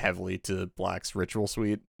adds heavily to black's ritual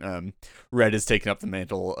suite. Red has taken up the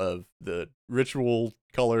mantle of the ritual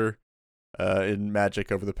color in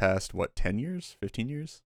Magic over the past 10 years, 15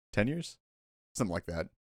 years, 10 years, something like that.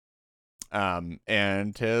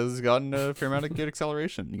 And has gotten a fair amount of good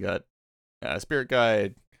acceleration. You got Spirit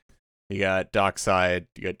Guide, you got Dockside,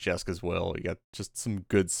 you got Jeska's Will, you got just some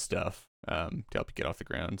good stuff to help you get off the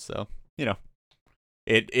ground. So, you know,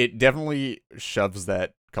 it definitely shoves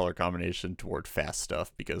that color combination toward fast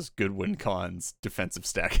stuff because good win cons, defensive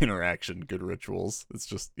stack interaction, good rituals. It's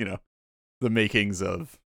just, you know, the makings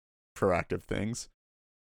of proactive things.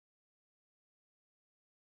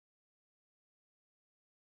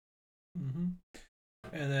 Mm-hmm.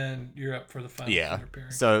 And then you're up for the final Yeah. color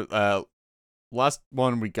pairing. So, last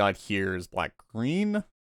one we got here is black green.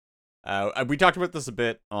 We talked about this a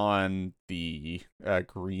bit on the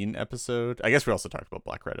green episode. I guess we also talked about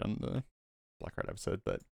black red on the black red episode,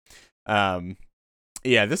 but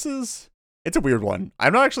yeah, it's a weird one.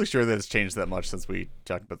 I'm not actually sure that it's changed that much since we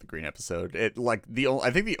talked about the green episode. I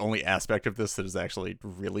think the only aspect of this that has actually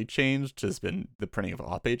really changed has been the printing of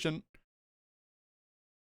Op Agent,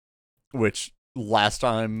 which last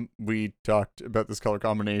time we talked about this color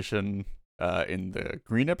combination in the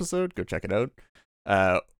green episode, go check it out.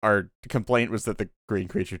 Our complaint was that the green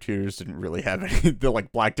creature tutors didn't really have any.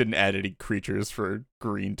 Black didn't add any creatures for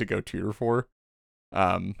green to go tutor for.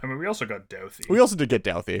 I mean, we also got Douthie. We also did get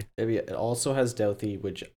Douthie. It also has Douthie,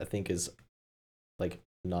 which I think is like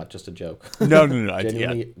not just a joke. No.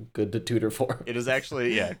 Genuinely good to tutor for. It is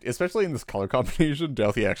actually, yeah, especially in this color combination,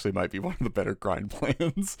 Douthie actually might be one of the better grind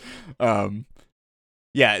plans.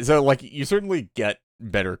 Yeah, so like you certainly get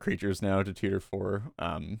better creatures now to tutor for.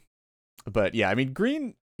 But yeah, I mean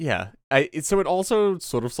green, yeah. So it also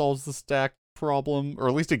sort of solves the stack problem, or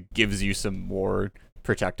at least it gives you some more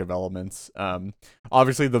protective elements.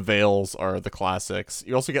 Obviously the Veils are the classics.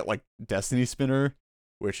 You also get like Destiny Spinner,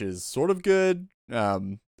 which is sort of good.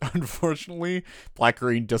 Unfortunately, black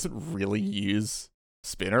green doesn't really use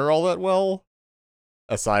Spinner all that well,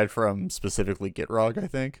 aside from specifically Gitrog, I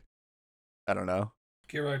think. I don't know.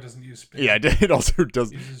 Gitrog doesn't use Spinner. Yeah, it also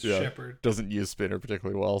does. Uses Yeah, Shepherd. doesn't use Spinner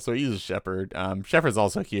particularly well, so he uses Shepherd. Shepherd's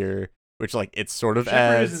also here, which like it sort of Shepherd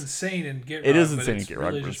adds. is insane in Gitrog. It is but insane in it's Gitrog,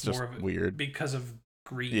 really but it's just just more of weird. because of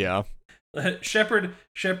green. Yeah, Shepherd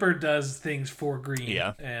does things for green.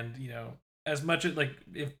 Yeah. And you know, as much as like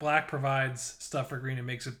if black provides stuff for green and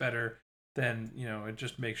makes it better, then you know it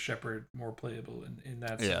just makes Shepherd more playable in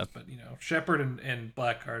that sense. Yeah. But you know, Shepherd and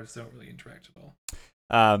black cards don't really interact at all.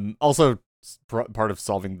 Also, part of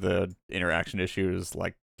solving the interaction issue is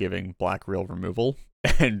like giving black real removal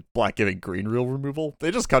and black giving green real removal. They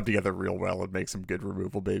just come together real well and make some good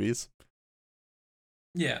removal babies.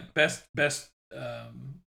 Yeah, best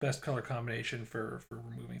color combination for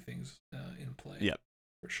removing things in play. Yep.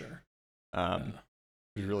 For sure. It's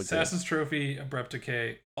really good. Assassin's Trophy, Abrupt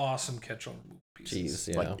Decay, awesome catch-all removal pieces.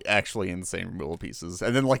 Jeez, yeah. Like actually insane removal pieces.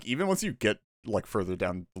 And then like even once you get like further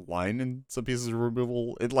down the line in some pieces of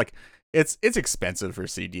removal, it's expensive for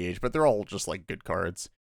CDH, but they're all just like good cards.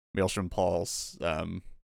 Maelstrom Pulse,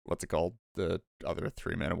 what's it called? The other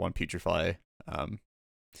 3-mana one, Putrefy.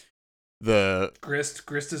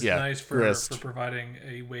 Grist is Yeah, nice for Grist. providing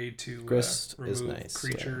a way to Grist is remove nice,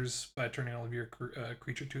 creatures by turning all of your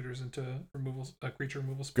creature tutors into creature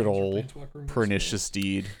removal spells. good or old planeswalker removal pernicious spells.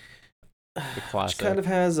 deed. The Which classic. kind of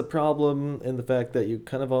has a problem in the fact that you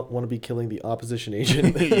kind of want to be killing the opposition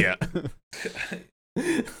agent. Yeah.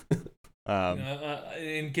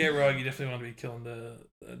 In Garrog, you definitely want to be killing the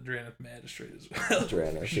Drannith Magistrate as well.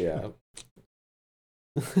 Draenish, yeah.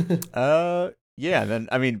 Yeah. Then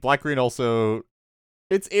I mean, black green also.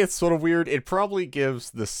 It's sort of weird. It probably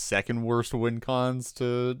gives the second worst win cons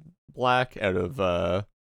to black out of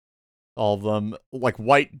all of them. Like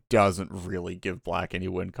white doesn't really give black any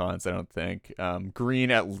win cons, I don't think.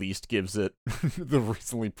 Green at least gives it the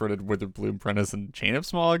recently printed Witherbloom Prentice and Chain of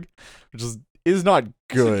Smog, which is not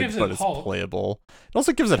good, but it's Hulk. playable. It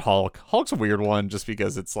also gives it Hulk. Hulk's a weird one just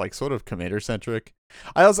because it's like sort of commander centric.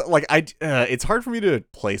 I also like it's hard for me to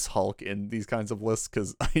place Hulk in these kinds of lists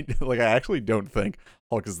because I actually don't think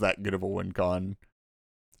Hulk is that good of a win con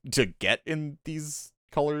to get in these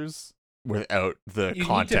colors without the You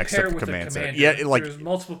context need to pair of with a commander. commander. Yeah, There's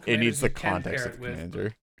multiple it commanders needs the you can context pair of it with,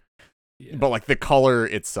 commander. Yeah. But like the color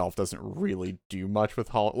itself doesn't really do much with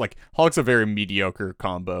Hulk. Like Hulk's a very mediocre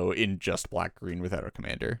combo in just black green without a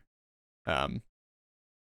commander.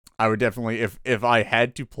 I would definitely if I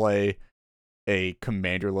had to play a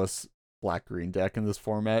commanderless black green deck in this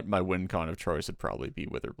format, my win con of choice would probably be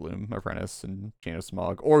Witherbloom Apprentice and Chain of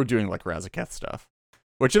Smog, or doing like Razaketh stuff.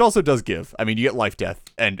 Which it also does give. I mean, you get Life, Death,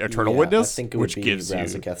 and Eternal Witness, I think it which would be gives you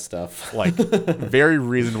Razaketh stuff. like very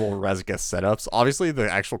reasonable Razaketh setups. Obviously, the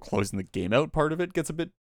actual closing the game out part of it gets a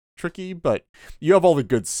bit tricky, but you have all the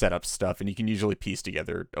good setup stuff, and you can usually piece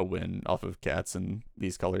together a win off of cats in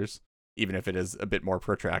these colors, even if it is a bit more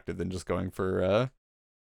protracted than just going for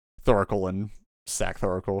Thoracle and sack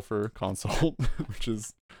Thoracle for console, which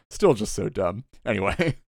is still just so dumb.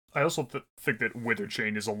 Anyway. I also think that Wither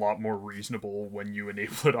Chain is a lot more reasonable when you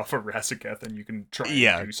enable it off of Razaketh, and you can try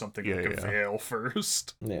and do something like a Veil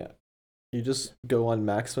first. Yeah. You just go on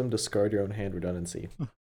maximum, discard your own hand redundancy.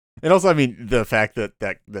 And also, I mean, the fact that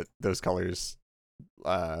those colors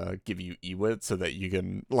give you Ewit so that you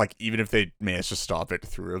can, like, even if they manage to stop it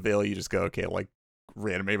through a Veil, you just go, okay, like,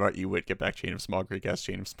 reanimate my Ewit, get back Chain of Smog, recast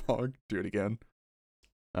Chain of Smog, do it again.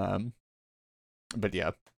 But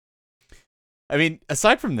yeah. I mean,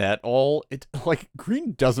 aside from that,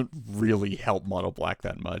 green doesn't really help mono black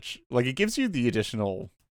that much. Like, it gives you the additional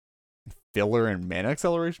filler and mana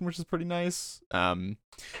acceleration, which is pretty nice. I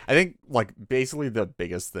think, like, basically the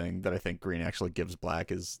biggest thing that I think green actually gives black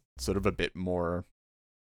is sort of a bit more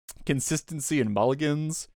consistency in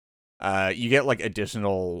mulligans. You get, like,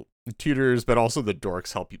 additional tutors, but also the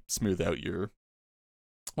dorks help you smooth out your...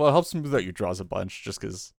 Well, it helps smooth out your draws a bunch, just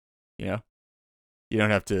because, you know, you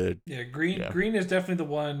don't have to. Yeah, green is definitely the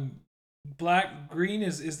one. Green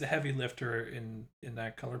is the heavy lifter in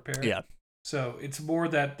that color pair. Yeah. So it's more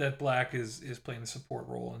that black is playing the support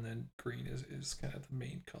role, and then green is kind of the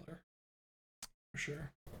main color, for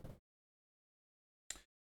sure.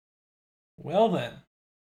 Well then,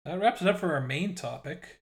 that wraps it up for our main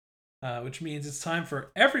topic, which means it's time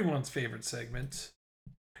for everyone's favorite segment,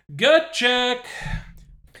 Gut Check.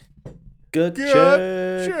 Gut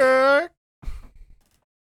check.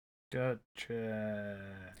 Gut check.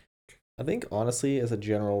 I think, honestly, as a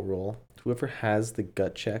general rule, whoever has the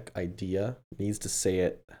gut check idea needs to say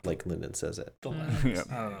it like Lyndon says it. The last. I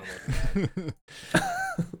don't know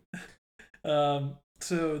about that.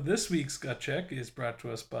 So this week's gut check is brought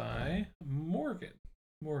to us by Morgan.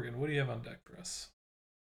 Morgan, what do you have on deck for us?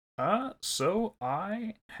 So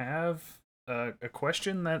I have a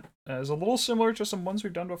question that is a little similar to some ones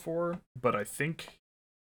we've done before, but I think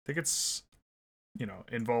it's, you know,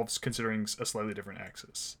 involves considering a slightly different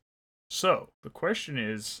axis. So the question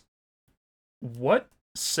is, what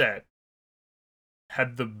set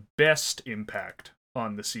had the best impact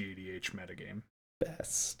on the CEDH metagame?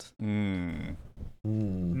 Best.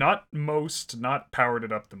 Not most, not powered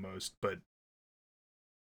it up the most, but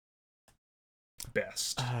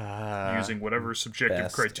best. Using whatever subjective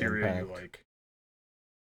best criteria impact. you like.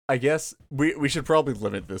 I guess we should probably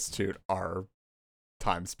limit this to our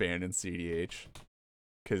time span in CDH,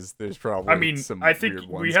 because there's probably. I mean, some I think weird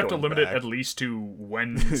ones we have to going limit it back. at least to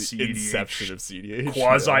when Inception of CEDH CDH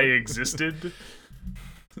quasi existed.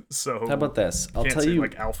 So How about this? I'll can't tell say you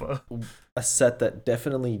like alpha. a set that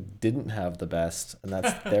definitely didn't have the best, and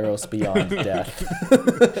that's Theros Beyond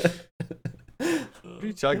Death. What are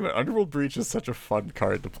you talking about? Underworld Breach is such a fun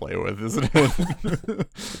card to play with, isn't it?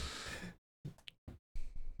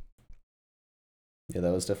 Yeah,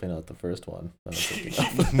 that was definitely not the first one. I was thinking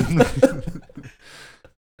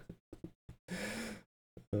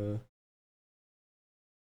of.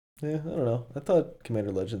 Yeah, I don't know. I thought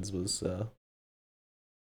Commander Legends was a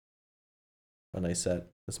nice set,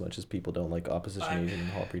 as much as people don't like Opposition I- Agent and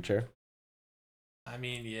Hall Preacher. I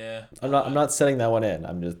mean, yeah. I'm not setting that one in.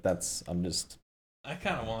 I'm just I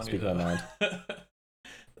kind of want to speaking though. my mind.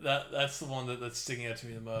 That's the one that's sticking out to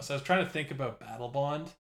me the most. I was trying to think about Battle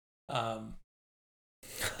Bond.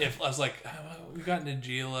 If I was like, we got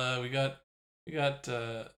Nagila, we got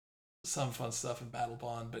some fun stuff in Battle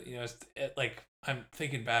Bond, but like I'm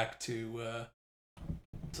thinking back to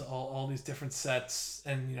all these different sets,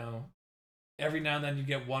 and every now and then you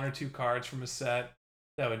get one or two cards from a set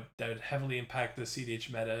that would heavily impact the CDH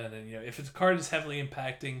meta, and then if a card is heavily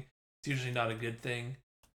impacting, it's usually not a good thing.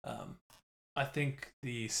 I think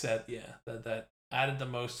the set, that added the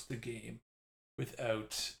most to the game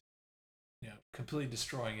without completely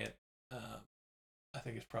destroying it. I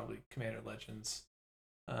think it's probably Commander Legends,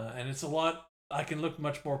 and it's a lot. I can look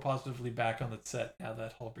much more positively back on that set now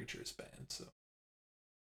that Hull Breacher is banned. So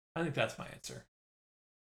I think that's my answer.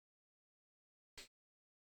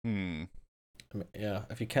 I mean, yeah,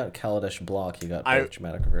 if you count Kaladesh block, you got I- both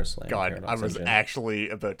Dramatic Reversal and God, Paradox I was Engine. actually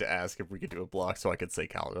about to ask if we could do a block so I could say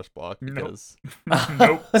Kaladesh block Nope. because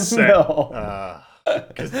Nope. Set. No.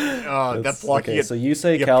 that block okay, you get, so you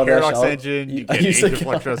say you get Kaladesh. Paradox Engine, you get say Age of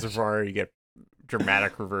Flux Kaladesh. Reservoir, you get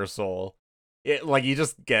Dramatic Reversal. Like you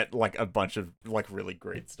just get like a bunch of like really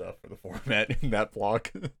great stuff for the format in that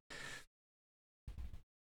block.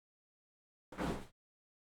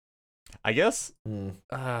 I guess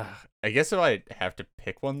I guess if I have to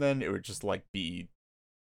pick one, then it would just like be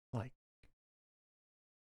like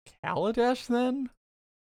Kaladesh then,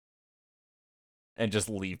 and just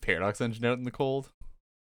leave Paradox Engine out in the cold.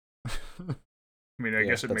 I mean, I Yeah,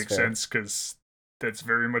 guess it that's makes fair. sense because that's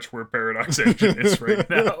very much where Paradox Engine is right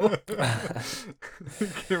now.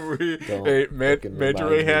 Can we, Don't hey, fucking Manta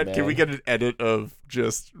remind Ray me, Hat, can we man. get an edit of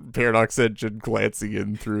just Paradox Engine glancing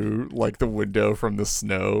in through like the window from the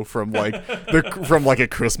snow from like from like A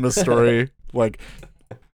Christmas Story, like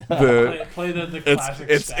the play the classic.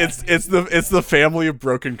 it's the family of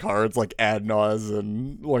broken cards like Adnaz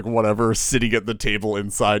and like whatever sitting at the table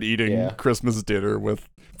inside eating Yeah. Christmas dinner with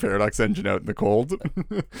Paradox Engine out in the cold.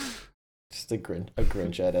 Just a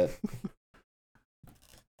Grinch edit.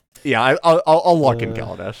 Yeah, I'll lock in Uh,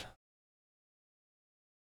 Kaladesh.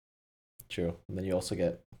 True. And then you also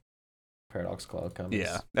get Paradox Cloud comes.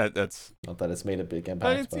 Yeah, that's Not that it's made a big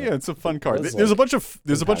impact, but it's a fun card. is, There's a like, bunch of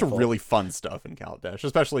impactful. really fun stuff in Kaladesh,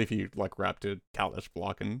 especially if you like wrapped a Kaladesh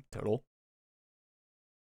block in total.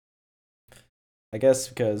 I guess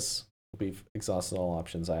because we've exhausted all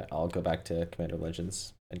options, I'll go back to Commander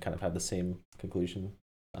Legends and kind of have the same conclusion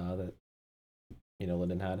that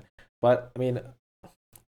Linden had. But I mean,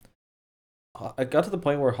 I got to the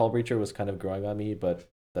point where Hull Breacher was kind of growing on me, but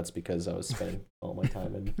that's because I was spending all my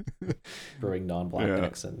time in brewing non-black Yeah.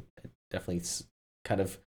 decks, and it definitely kind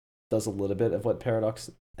of does a little bit of what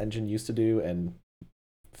Paradox Engine used to do and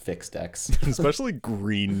fix decks. Especially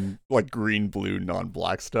green blue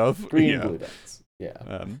non-black stuff. Green Yeah. blue decks.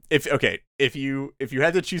 Yeah. If you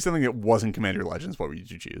had to choose something that wasn't Commander Legends, what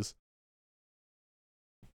would you choose?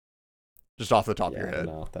 Just off the top of your head.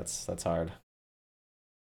 No, that's hard.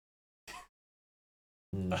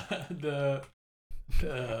 the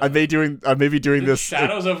I may be doing this.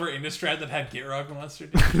 Shadows over Innistrad that had Gitrog monster.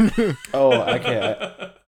 Dude. Oh,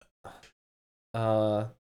 okay.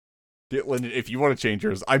 Lyndon, if you want to change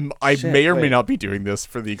yours, I Shit, may or may wait. not be doing this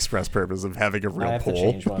for the express purpose of having a real I have poll. to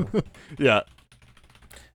change one. Yeah.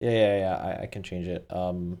 Yeah. I can change it.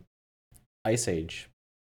 Ice Age.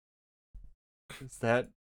 Is that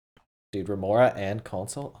Dude, Remora and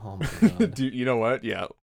console? Oh my god. Dude, you know what? Yeah.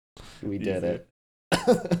 We did Easy.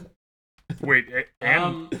 it. Wait, and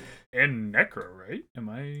Um, and Necro, right? Am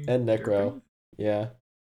I And Necro. tripping? Yeah.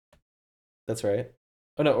 That's right.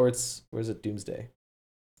 Oh no, or is it Doomsday?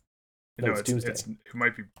 No, it's Doomsday. It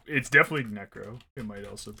might be. It's definitely Necro. It might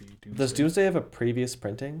also be Doomsday. Does Doomsday have a previous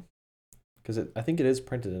printing? Because I think it is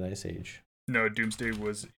printed in Ice Age. No, Doomsday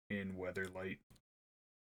was in Weatherlight.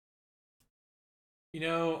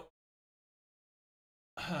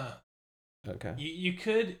 Okay. you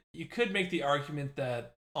could make the argument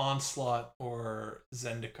that Onslaught or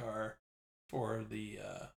Zendikar for the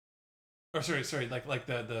or sorry like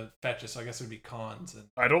the fetches. So I guess it would be Cons and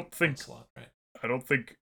I don't think. Onslaught, right? I don't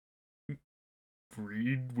think.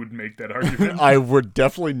 Reed would make that argument. I would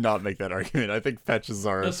definitely not make that argument. I think fetches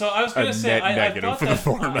are So I was a gonna say net I negative thought for the that,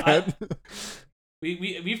 format.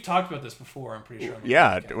 we've talked about this before. I'm pretty sure. on the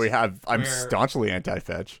Yeah, podcast, we have. I'm where- staunchly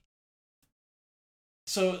anti-fetch.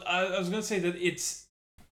 So I was gonna say that it's,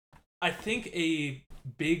 I think a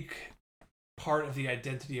big part of the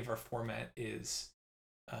identity of our format is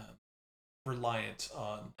reliant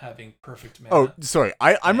on having perfect mana. Oh, sorry.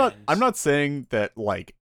 I'm And- not saying that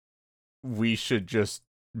like we should just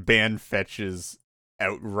ban fetches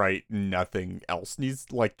outright. Nothing else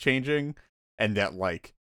needs like changing, and that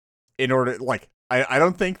like in order like I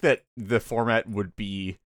don't think that the format would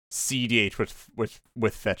be CDH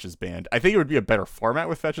with fetches banned. I think it would be a better format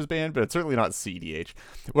with fetches banned, but it's certainly not CDH.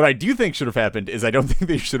 What I do think should have happened is I don't think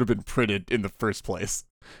they should have been printed in the first place.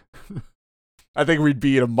 I think we'd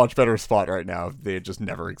be in a much better spot right now if they had just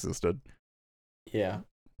never existed. Yeah,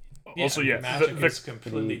 Also, yeah, Magic the is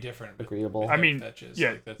completely different. with- agreeable. with I mean, fetches.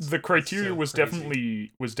 yeah, Like, that's the criteria so was crazy.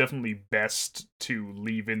 definitely best to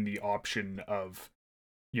leave in the option of,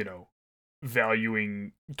 you know,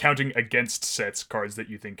 counting against sets cards that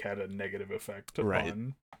you think had a negative effect Right.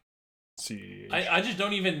 on CDH. I just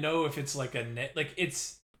don't even know if it's like a net. Like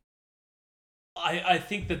it's. I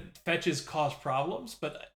think that fetches cause problems,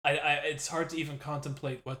 but I it's hard to even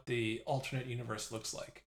contemplate what the alternate universe looks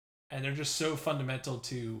like, and they're just so fundamental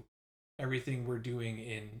to everything we're doing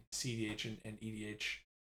in CDH and EDH.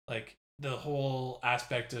 Like the whole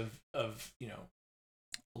aspect of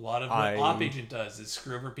a lot of what Op Agent does is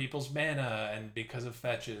screw over people's mana, and because of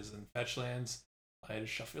fetches and fetch lands, I had to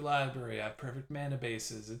shuffle your library. I have perfect mana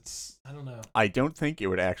bases. It's I don't know. I don't think it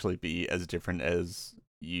would actually be as different as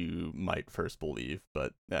you might first believe,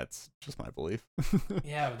 but that's just my belief.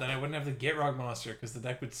 Yeah, but then I wouldn't have the Gitrog monster because the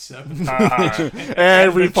deck would suck.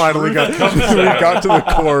 And we the finally truth got comes we out. got to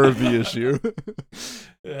the core of the issue.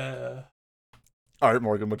 All right,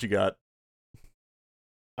 Morgan, what you got?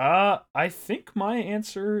 I think my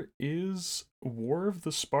answer is War of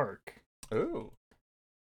the Spark. Oh,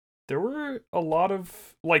 There were a lot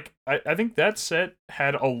of I think that set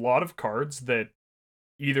had a lot of cards that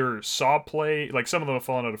either saw play, like some of them have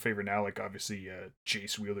fallen out of favor now, like obviously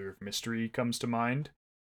Jace Wheeler of Mystery comes to mind.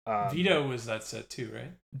 Veto was that set too,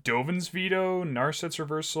 right? Dovin's Veto, Narset's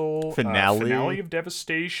Reversal, Finale. Finale of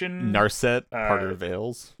Devastation, Narset, Parter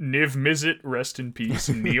Veils, Niv Mizzet, Rest in Peace,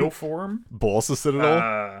 Neoform, Bolsa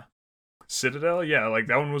Citadel. Citadel, yeah, like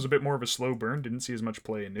that one was a bit more of a slow burn, didn't see as much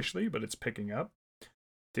play initially, but it's picking up.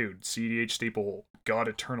 Dude, CDH staple God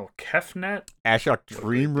Eternal Kefnet, Ashok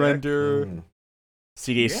Dream Render, Mm.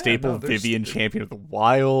 CDA Yeah, staple no, there's- Vivian Champion of the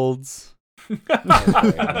Wilds.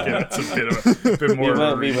 yeah, it's a bit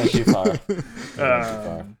more. We went too far. We went too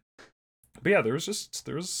far. But yeah, there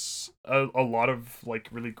was a lot of like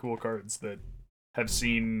really cool cards that have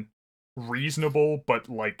seen reasonable but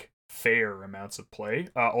like fair amounts of play.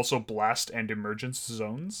 Also, Blast and Emergence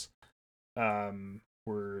Zones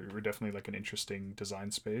were definitely like an interesting design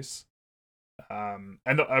space. And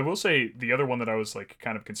I will say the other one that I was like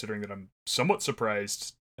kind of considering that I'm somewhat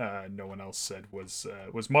surprised no one else said was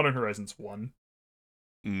Modern Horizons 1.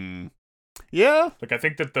 Yeah. Like I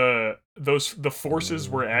think that the forces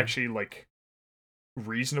were actually like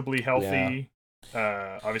reasonably healthy.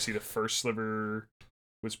 Obviously the first sliver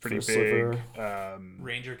was pretty First big. Sliver.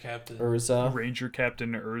 Ranger Captain. Urza. Ranger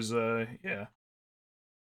Captain Urza, yeah.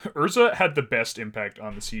 Urza had the best impact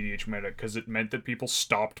on the CDH meta because it meant that people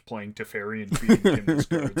stopped playing Teferi and feeding him these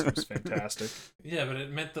cards. It was fantastic. Yeah, but it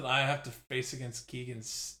meant that I have to face against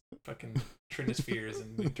Keegan's fucking Trinispheres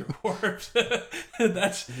and Winter Warped.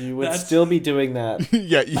 You would that's- still be doing that.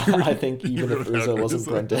 Yeah. I think even if wrote out Urza wasn't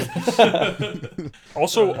Urza. printed.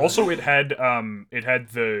 Also, it had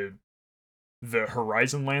the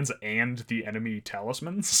Horizon lands and the enemy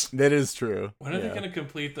talismans. That is true. When are they Yeah. going to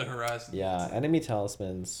complete the Horizon? Yeah, enemy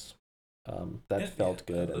talismans. That Yeah, felt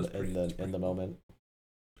yeah, good that was pretty- that's in pretty the cool. moment.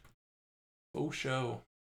 Oh, show.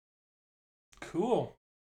 Cool.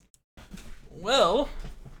 Well,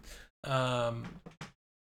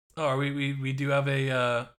 we do have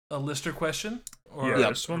a lister question. Or Yeah,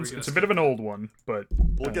 this one's it's a bit of an old one, but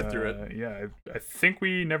We'll get through it. Yeah, I think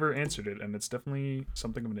we never answered it, and it's definitely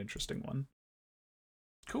something of an interesting one.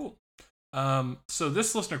 Cool. So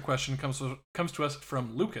this listener question comes to us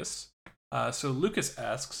from Lucas. So Lucas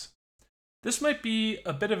asks, this might be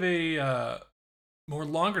a bit of a more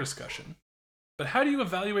longer discussion, but how do you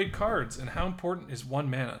evaluate cards, and how important is one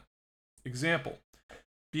mana? Example,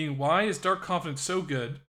 being why is Dark Confidence so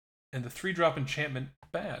good, and the 3-drop enchantment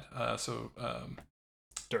bad?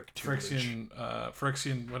 Dark Tutelage.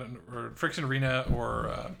 Phyrexian Arena,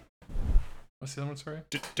 or what's the other one? Sorry,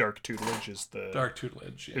 Dark Tutelage is the Dark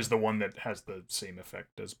Tutelage. Yeah. is the one that has the same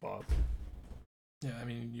effect as Bob. Yeah, I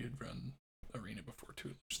mean, you'd run Arena before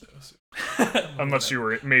Tutelage, though. So. Unless you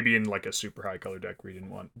were maybe in like a super high color deck where you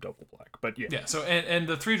didn't want double black. But yeah. Yeah, so, and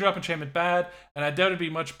the 3-drop enchantment bad, and I doubt it'd be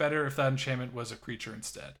much better if that enchantment was a creature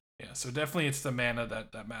instead. Yeah, so definitely it's the mana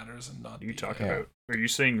that matters, and not You the, talking Yeah. about? Are you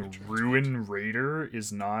saying Ruin Raider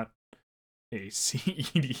is not a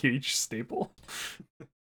CEDH staple.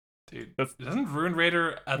 Dude, That's- doesn't Rune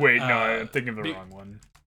Raider? Wait, no, I'm thinking of the wrong one.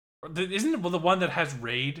 Isn't it the one that has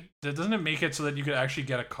raid? Doesn't it make it so that you could actually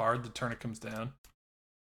get a card the turn it comes down?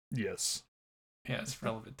 Yes. Yeah, it's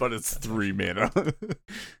relevant. But it's 3 mana.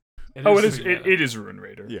 It Oh, it is. sweet, yeah. It is Rune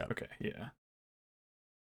Raider. Yeah. Okay. Yeah.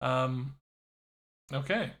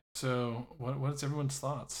 Okay. So, what's everyone's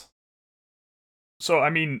thoughts? So I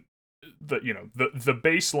mean, the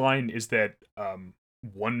baseline is that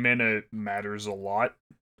 1 mana matters a lot,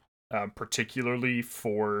 particularly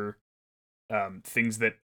for things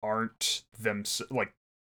that aren't them like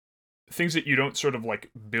things that you don't sort of like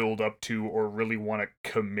build up to or really want to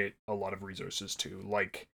commit a lot of resources to,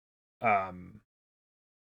 like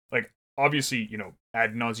obviously,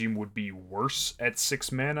 Ad Nauseam would be worse at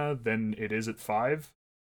 6 mana than it is at 5,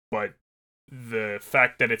 but the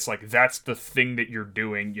fact that it's like that's the thing that you're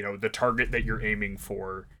doing, the target that you're aiming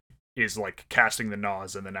for is like casting the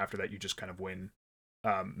Nas, and then after that you just kind of win,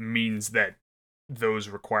 means that those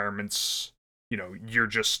requirements, you're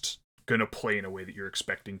just gonna play in a way that you're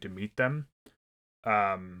expecting to meet them.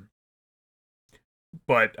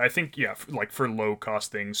 But I think, yeah, like for low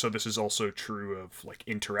cost things, so this is also true of like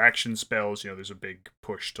interaction spells. There's a big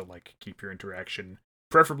push to like keep your interaction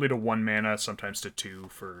preferably to 1 mana, sometimes to 2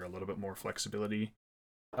 for a little bit more flexibility.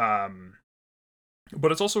 But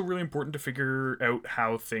it's also really important to figure out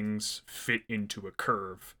how things fit into a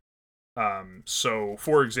curve. So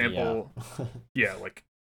for example, yeah, like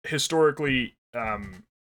historically,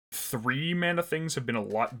 3 mana things have been a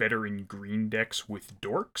lot better in green decks with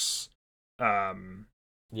dorks.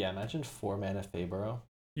 Yeah, imagine 4 mana Fabro.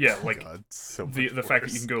 Yeah, like God, so the much fact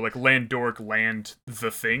that you worse. can go like land dork, land the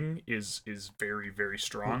thing is very, very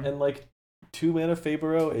strong. And like 2 mana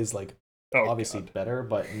Fabro is like Oh, obviously God. better,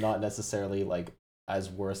 but not necessarily like as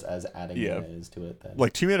worse as adding Yeah. mana is to it. Then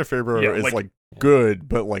Like 2 mana Fabro Yeah, is like- like good,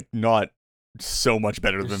 but like not so much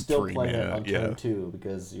better you're than still 3 playing it mana. on Yeah. turn 2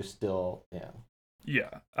 because you're still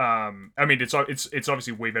Yeah. I mean, it's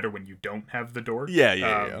obviously way better when you don't have the dork.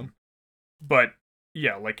 Yeah. But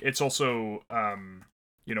yeah, like it's also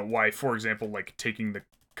why, for example, like taking the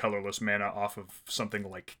colorless mana off of something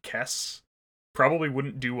like Kess probably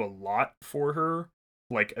wouldn't do a lot for her.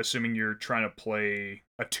 Like, assuming you're trying to play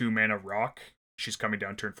a 2 mana rock, she's coming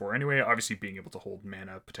down turn 4 anyway. Obviously, being able to hold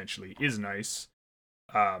mana potentially is nice.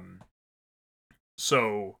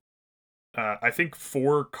 So I think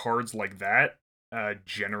for cards like that,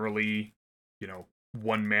 generally,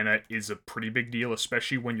 1 mana is a pretty big deal,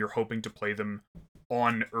 especially when you're hoping to play them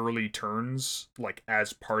on early turns, like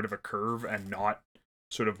as part of a curve, and not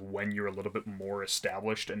sort of when you're a little bit more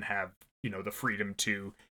established and have, the freedom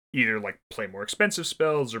to either like play more expensive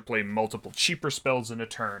spells or play multiple cheaper spells in a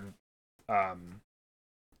turn.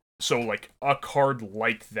 So like a card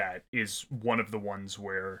like that is one of the ones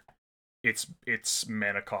where its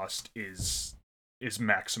mana cost is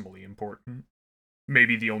maximally important.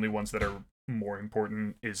 Maybe the only ones that are more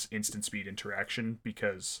important is instant speed interaction,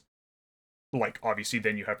 because like obviously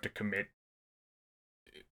then you have to commit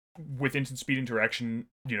with instant speed interaction.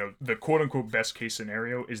 The quote unquote best case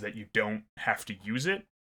scenario is that you don't have to use it,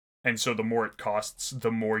 and so the more it costs,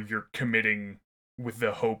 the more you're committing with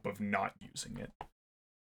the hope of not using it.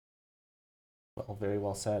 well, very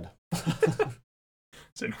well said.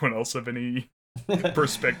 Does anyone else have any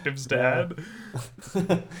perspectives to Yeah.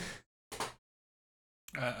 add?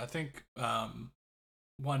 I think 1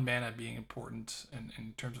 mana being important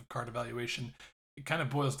in terms of card evaluation, it kind of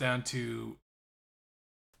boils down to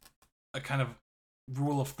a kind of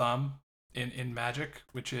rule of thumb in Magic,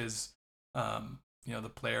 which is the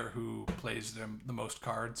player who plays the most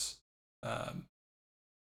cards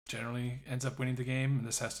generally ends up winning the game, and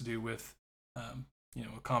this has to do with a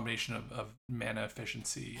combination of mana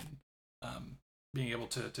efficiency and being able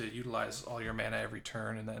to utilize all your mana every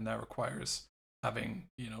turn, and that requires having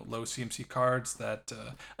low CMC cards that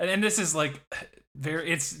and this is like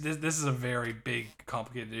this is a very big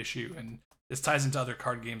complicated issue, and this ties into other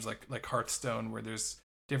card games like Hearthstone, where there's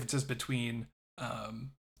differences between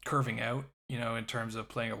curving out, in terms of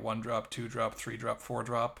playing a 1-drop, 2-drop, 3-drop,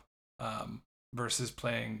 4-drop, versus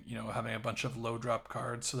playing, having a bunch of low drop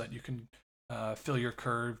cards so that you can fill your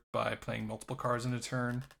curve by playing multiple cards in a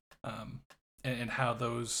turn, and how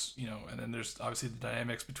those, and then there's obviously the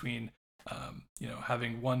dynamics between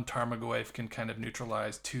having 1 Tarmogoyf can kind of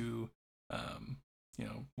neutralize 2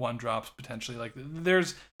 1-drops potentially. Like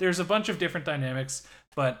there's a bunch of different dynamics,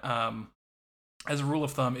 but as a rule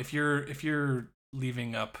of thumb, if you're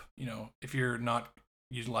leaving up, if you're not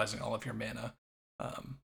utilizing all of your mana,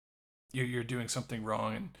 you're doing something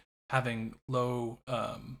wrong, and having low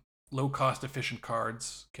low cost efficient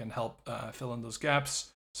cards can help fill in those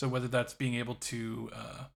gaps. So whether that's being able to,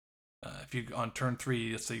 if you on turn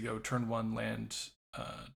 3, let's say you go turn 1 land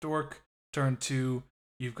Dork, turn 2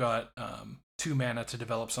 you've got 2 mana to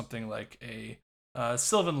develop something like a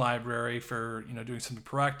Sylvan Library for doing something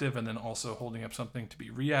proactive, and then also holding up something to be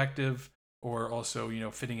reactive, or also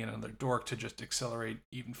fitting in another Dork to just accelerate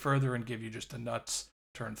even further and give you just a nuts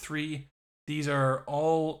turn 3. These are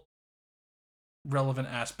all relevant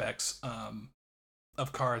aspects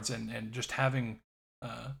of cards, and just having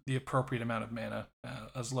the appropriate amount of mana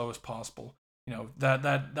as low as possible.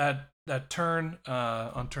 That turn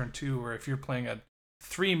on turn 2, or if you're playing a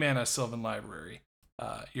 3 mana Sylvan Library,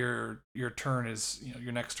 your turn is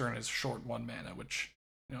your next turn is short 1 mana, which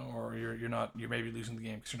or you're maybe losing the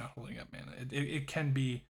game because you're not holding up mana. It can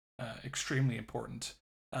be extremely important.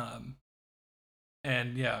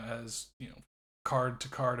 And yeah, as card to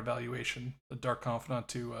card evaluation, the Dark Confidant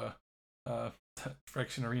to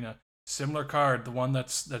Phyrexian Arena, similar card. The one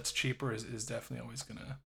that's cheaper is definitely always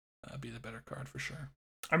gonna be the better card for sure.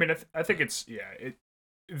 I mean, I think it's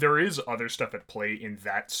there is other stuff at play in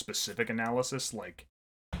that specific analysis, like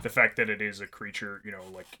the fact that it is a creature.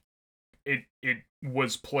 Like it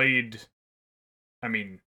was played. I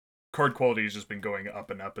mean, card quality has just been going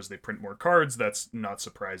up and up as they print more cards. That's not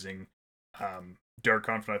surprising. Dark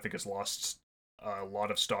Confidant, I think, has lost a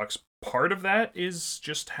lot of stocks. Part of that is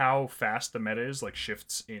just how fast the meta is, like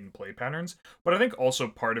shifts in play patterns. But I think also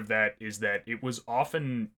part of that is that it was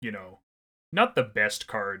often, not the best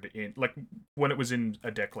card in, like, when it was in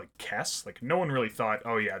a deck like Kess. Like, no one really thought,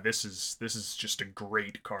 oh yeah, this is just a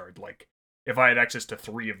great card. Like, if I had access to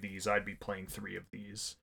 3 of these, I'd be playing 3 of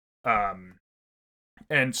these.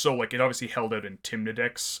 And so, like, it obviously held out in Tymna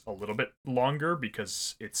decks a little bit longer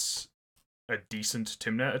because it's a decent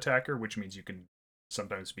Tymna attacker, which means you can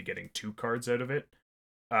sometimes be getting 2 cards out of it.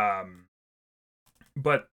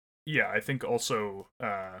 But yeah, I think also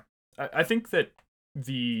I think that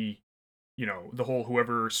the the whole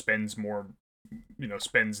whoever spends more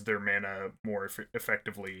spends their mana more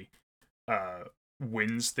effectively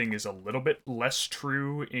wins thing is a little bit less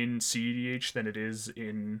true in CEDH than it is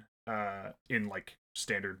in like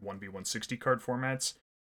standard 1v160 card formats,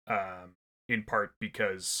 in part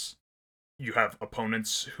because you have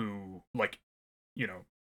opponents who, like,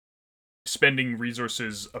 spending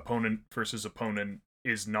resources opponent versus opponent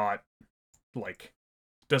is not, like,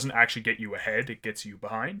 doesn't actually get you ahead, it gets you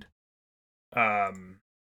behind.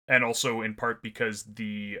 And also in part because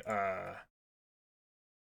the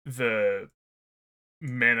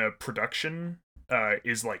mana production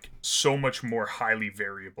is, like, so much more highly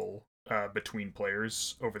variable between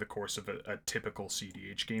players over the course of a typical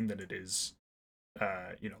CDH game than it is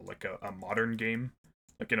like a modern game.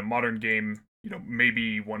 Like, in a modern game,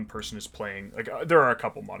 maybe one person is playing, like, there are a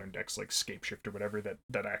couple modern decks like Scapeshift or whatever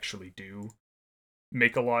that actually do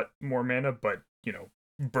make a lot more mana, but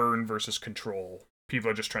burn versus control, people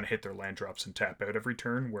are just trying to hit their land drops and tap out every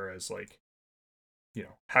turn, whereas, like,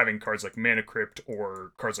 having cards like Mana Crypt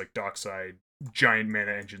or cards like Dockside, giant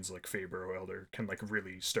mana engines like Fabro Elder can, like,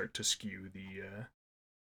 really start to skew the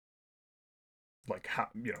like,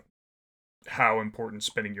 how important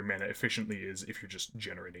spending your mana efficiently is if you're just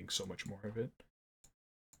generating so much more of it.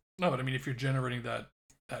 No, but I mean, if you're generating that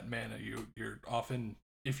mana, you're often,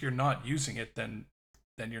 if you're not using it, then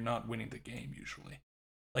you're not winning the game usually.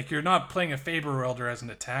 Like, you're not playing a Fabro Elder as an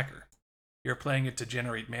attacker. You're playing it to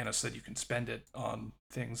generate mana so that you can spend it on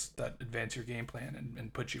things that advance your game plan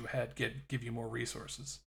and put you ahead, give you more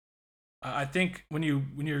resources. I think when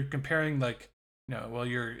you're comparing, like,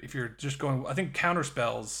 if you're just going, I think counter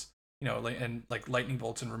spells, and like lightning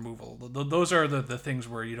bolts and removal, those are the things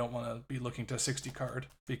where you don't want to be looking to 60 card,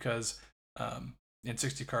 because in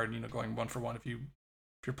 60 card, going 1 for 1, if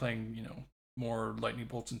you're playing more lightning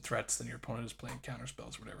bolts and threats than your opponent is playing counter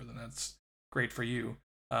spells or whatever, then that's great for you.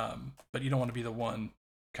 But you don't want to be the one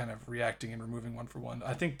kind of reacting and removing 1 for 1.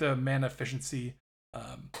 I think the mana efficiency,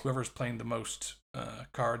 whoever's playing the most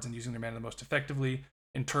cards and using their mana the most effectively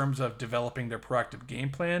in terms of developing their proactive game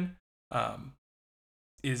plan,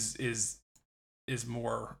 is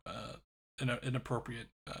more an appropriate.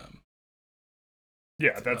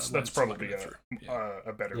 Yeah, that's probably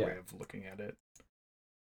a better way of looking at it.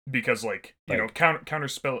 Because, like, counter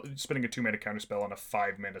spell, spending a 2 mana counter spell on a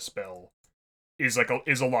 5 mana spell is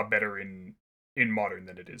a lot better in modern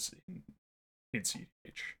than it is in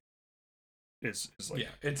CDH. Is like, yeah,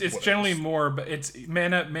 it's generally more, but it's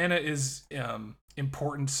mana is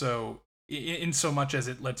important, so in so much as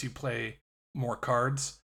it lets you play more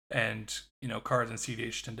cards, and cards in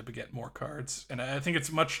CDH tend to beget more cards, and I think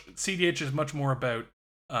CDH is much more about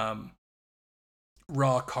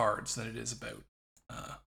raw cards than it is about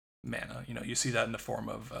mana. You see that in the form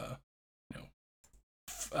of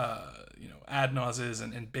ad nauses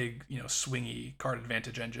and big swingy card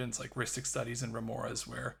advantage engines like Rhystic Studies and Remoras,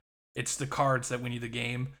 where it's the cards that win you the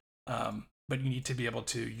game, but you need to be able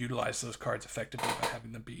to utilize those cards effectively by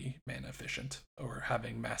having them be mana efficient or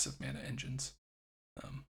having massive mana engines.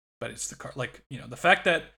 But it's the card, the fact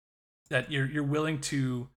that you're willing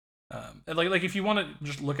to like if you want to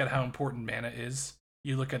just look at how important mana is,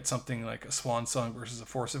 you look at something like a Swan Song versus a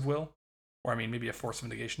Force of Will, or maybe a Force of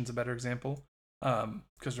Negation is a better example,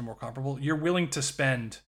 because they're more comparable. You're willing to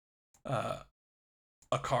spend a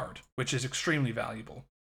card, which is extremely valuable,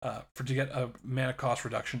 to get a mana cost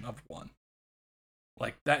reduction of 1.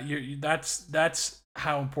 Like that, that's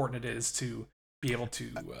how important it is to be able to.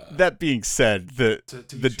 That being said, the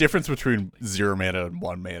use difference between 0 mana and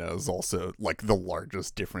 1 mana is also like the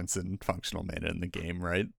largest difference in functional mana in the game,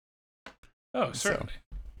 right? Oh, certainly.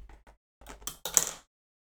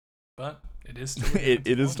 But it is still it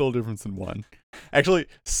is still a difference in 1. Actually,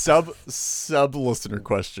 sub listener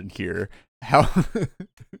question here: how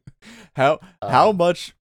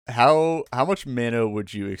much mana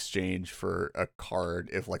would you exchange for a card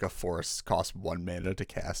if like a force costs 1 mana to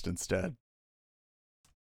cast instead?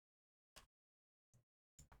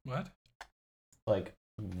 What? Like,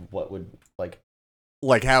 what would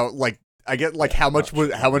I get like how much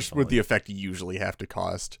would probably. the effect usually have to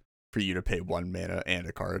cost for you to pay 1 mana and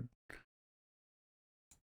a card?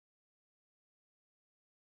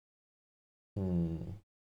 I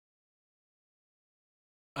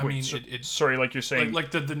mean, it's sorry, like you're saying,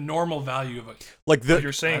 like the normal value of it. Like the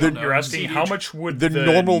you're saying, I don't you're know, asking CDH how much would the the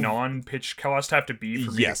normal- non-pitch cost have to be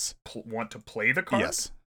for me Yes. to want to play the card?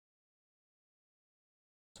 Yes.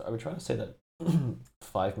 So are we trying to say that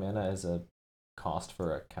 5 mana is a cost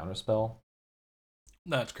for a counterspell?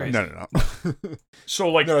 That's crazy. No. So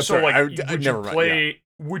like, No, so sorry, like, I would never you mind, play?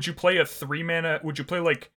 Would you play a 3 mana? Would you play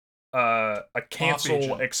like a cancel,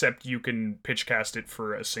 agent. except you can pitch cast it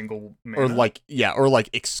for a single mana? or like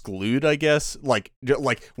exclude, I guess, like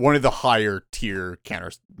one of the higher tier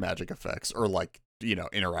counter magic effects, or like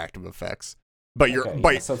interactive effects. But you're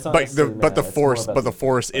Okay, yeah, so it's not but necessarily the mana, it's more force about but the the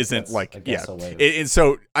force effect, isn't that's, like I guess, yeah. a way of- And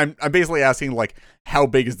so I'm basically asking like how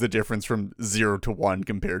big is the difference from 0 to 1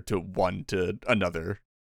 compared to 1 to another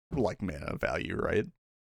like mana value, right?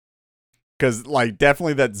 Because like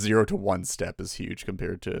definitely that 0 to 1 step is huge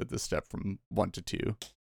compared to the step from 1 to 2.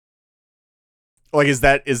 Like is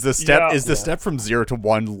the step Yeah. step from 0 to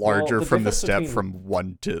 1 larger the from the difference step between- from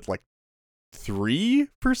 1 to like 3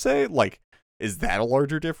 per se? Like is that a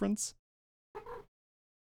larger difference?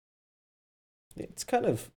 It's kind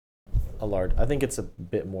of a large. I think it's a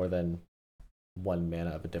bit more than 1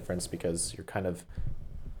 mana of a difference, because you're kind of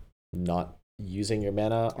not using your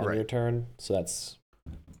mana on Right. your turn, so that's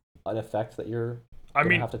an effect that you're I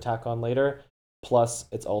gonna mean, have to tack on later. Plus,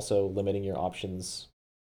 it's also limiting your options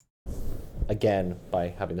again by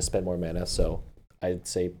having to spend more mana. So I'd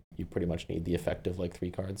say you pretty much need the effect of like 3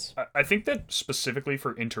 cards. I think that specifically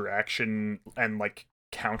for interaction and like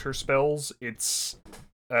counter spells, it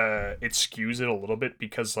skews it a little bit,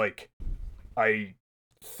 because like I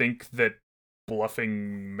think that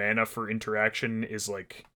bluffing mana for interaction is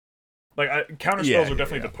like counter spells are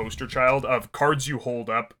definitely the poster child of cards you hold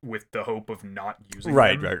up with the hope of not using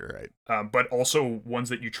Right. them. But also ones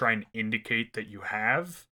that you try and indicate that you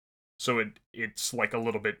have. So it's like a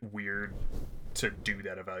little bit weird to do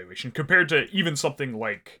that evaluation compared to even something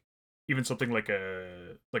like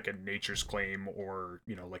a Nature's Claim, or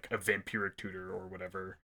like a Vampiric Tutor or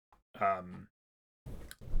whatever.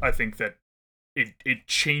 I think that it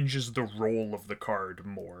changes the role of the card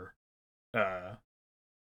more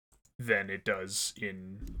than it does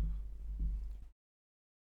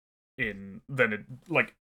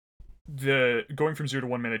the going from 0 to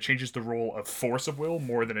 1 mana changes the role of Force of Will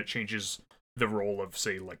more than it changes the role of,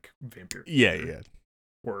 say, like Vampire. Yeah.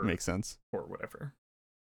 Or Makes sense. or whatever.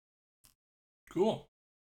 Cool.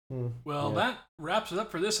 Well, Yeah. that wraps it up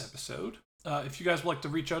for this episode. If you guys would like to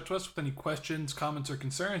reach out to us with any questions, comments, or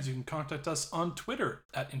concerns, you can contact us on Twitter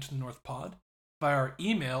at Into the North Pod, via our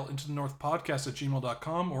email,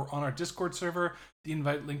 intothenorthpodcast@gmail.com, or on our Discord server, the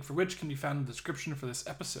invite link for which can be found in the description for this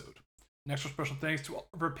episode. An extra special thanks to all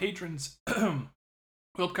of our patrons who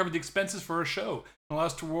help cover the expenses for our show and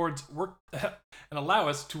allow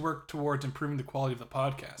us to work towards improving the quality of the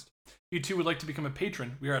podcast. If you too would like to become a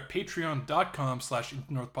patron, we are at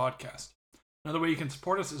patreon.com/intothenorthpodcast. Another way you can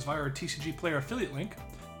support us is via our TCG Player affiliate link.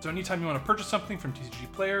 So anytime you want to purchase something from TCG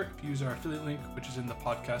Player, if you use our affiliate link, which is in the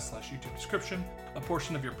podcast/YouTube description, a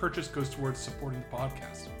portion of your purchase goes towards supporting the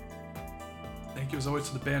podcast. Thank you as always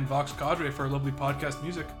to the band Vox Cadre for our lovely podcast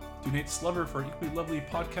music, to Nate Slover for our equally lovely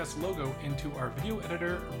podcast logo, and to our video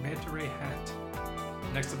editor, Manta Ray Hat.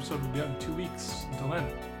 Next episode will be out in 2 weeks. Until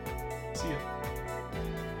then, see ya.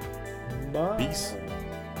 Bye. Peace.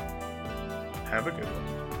 Have a good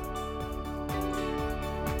one.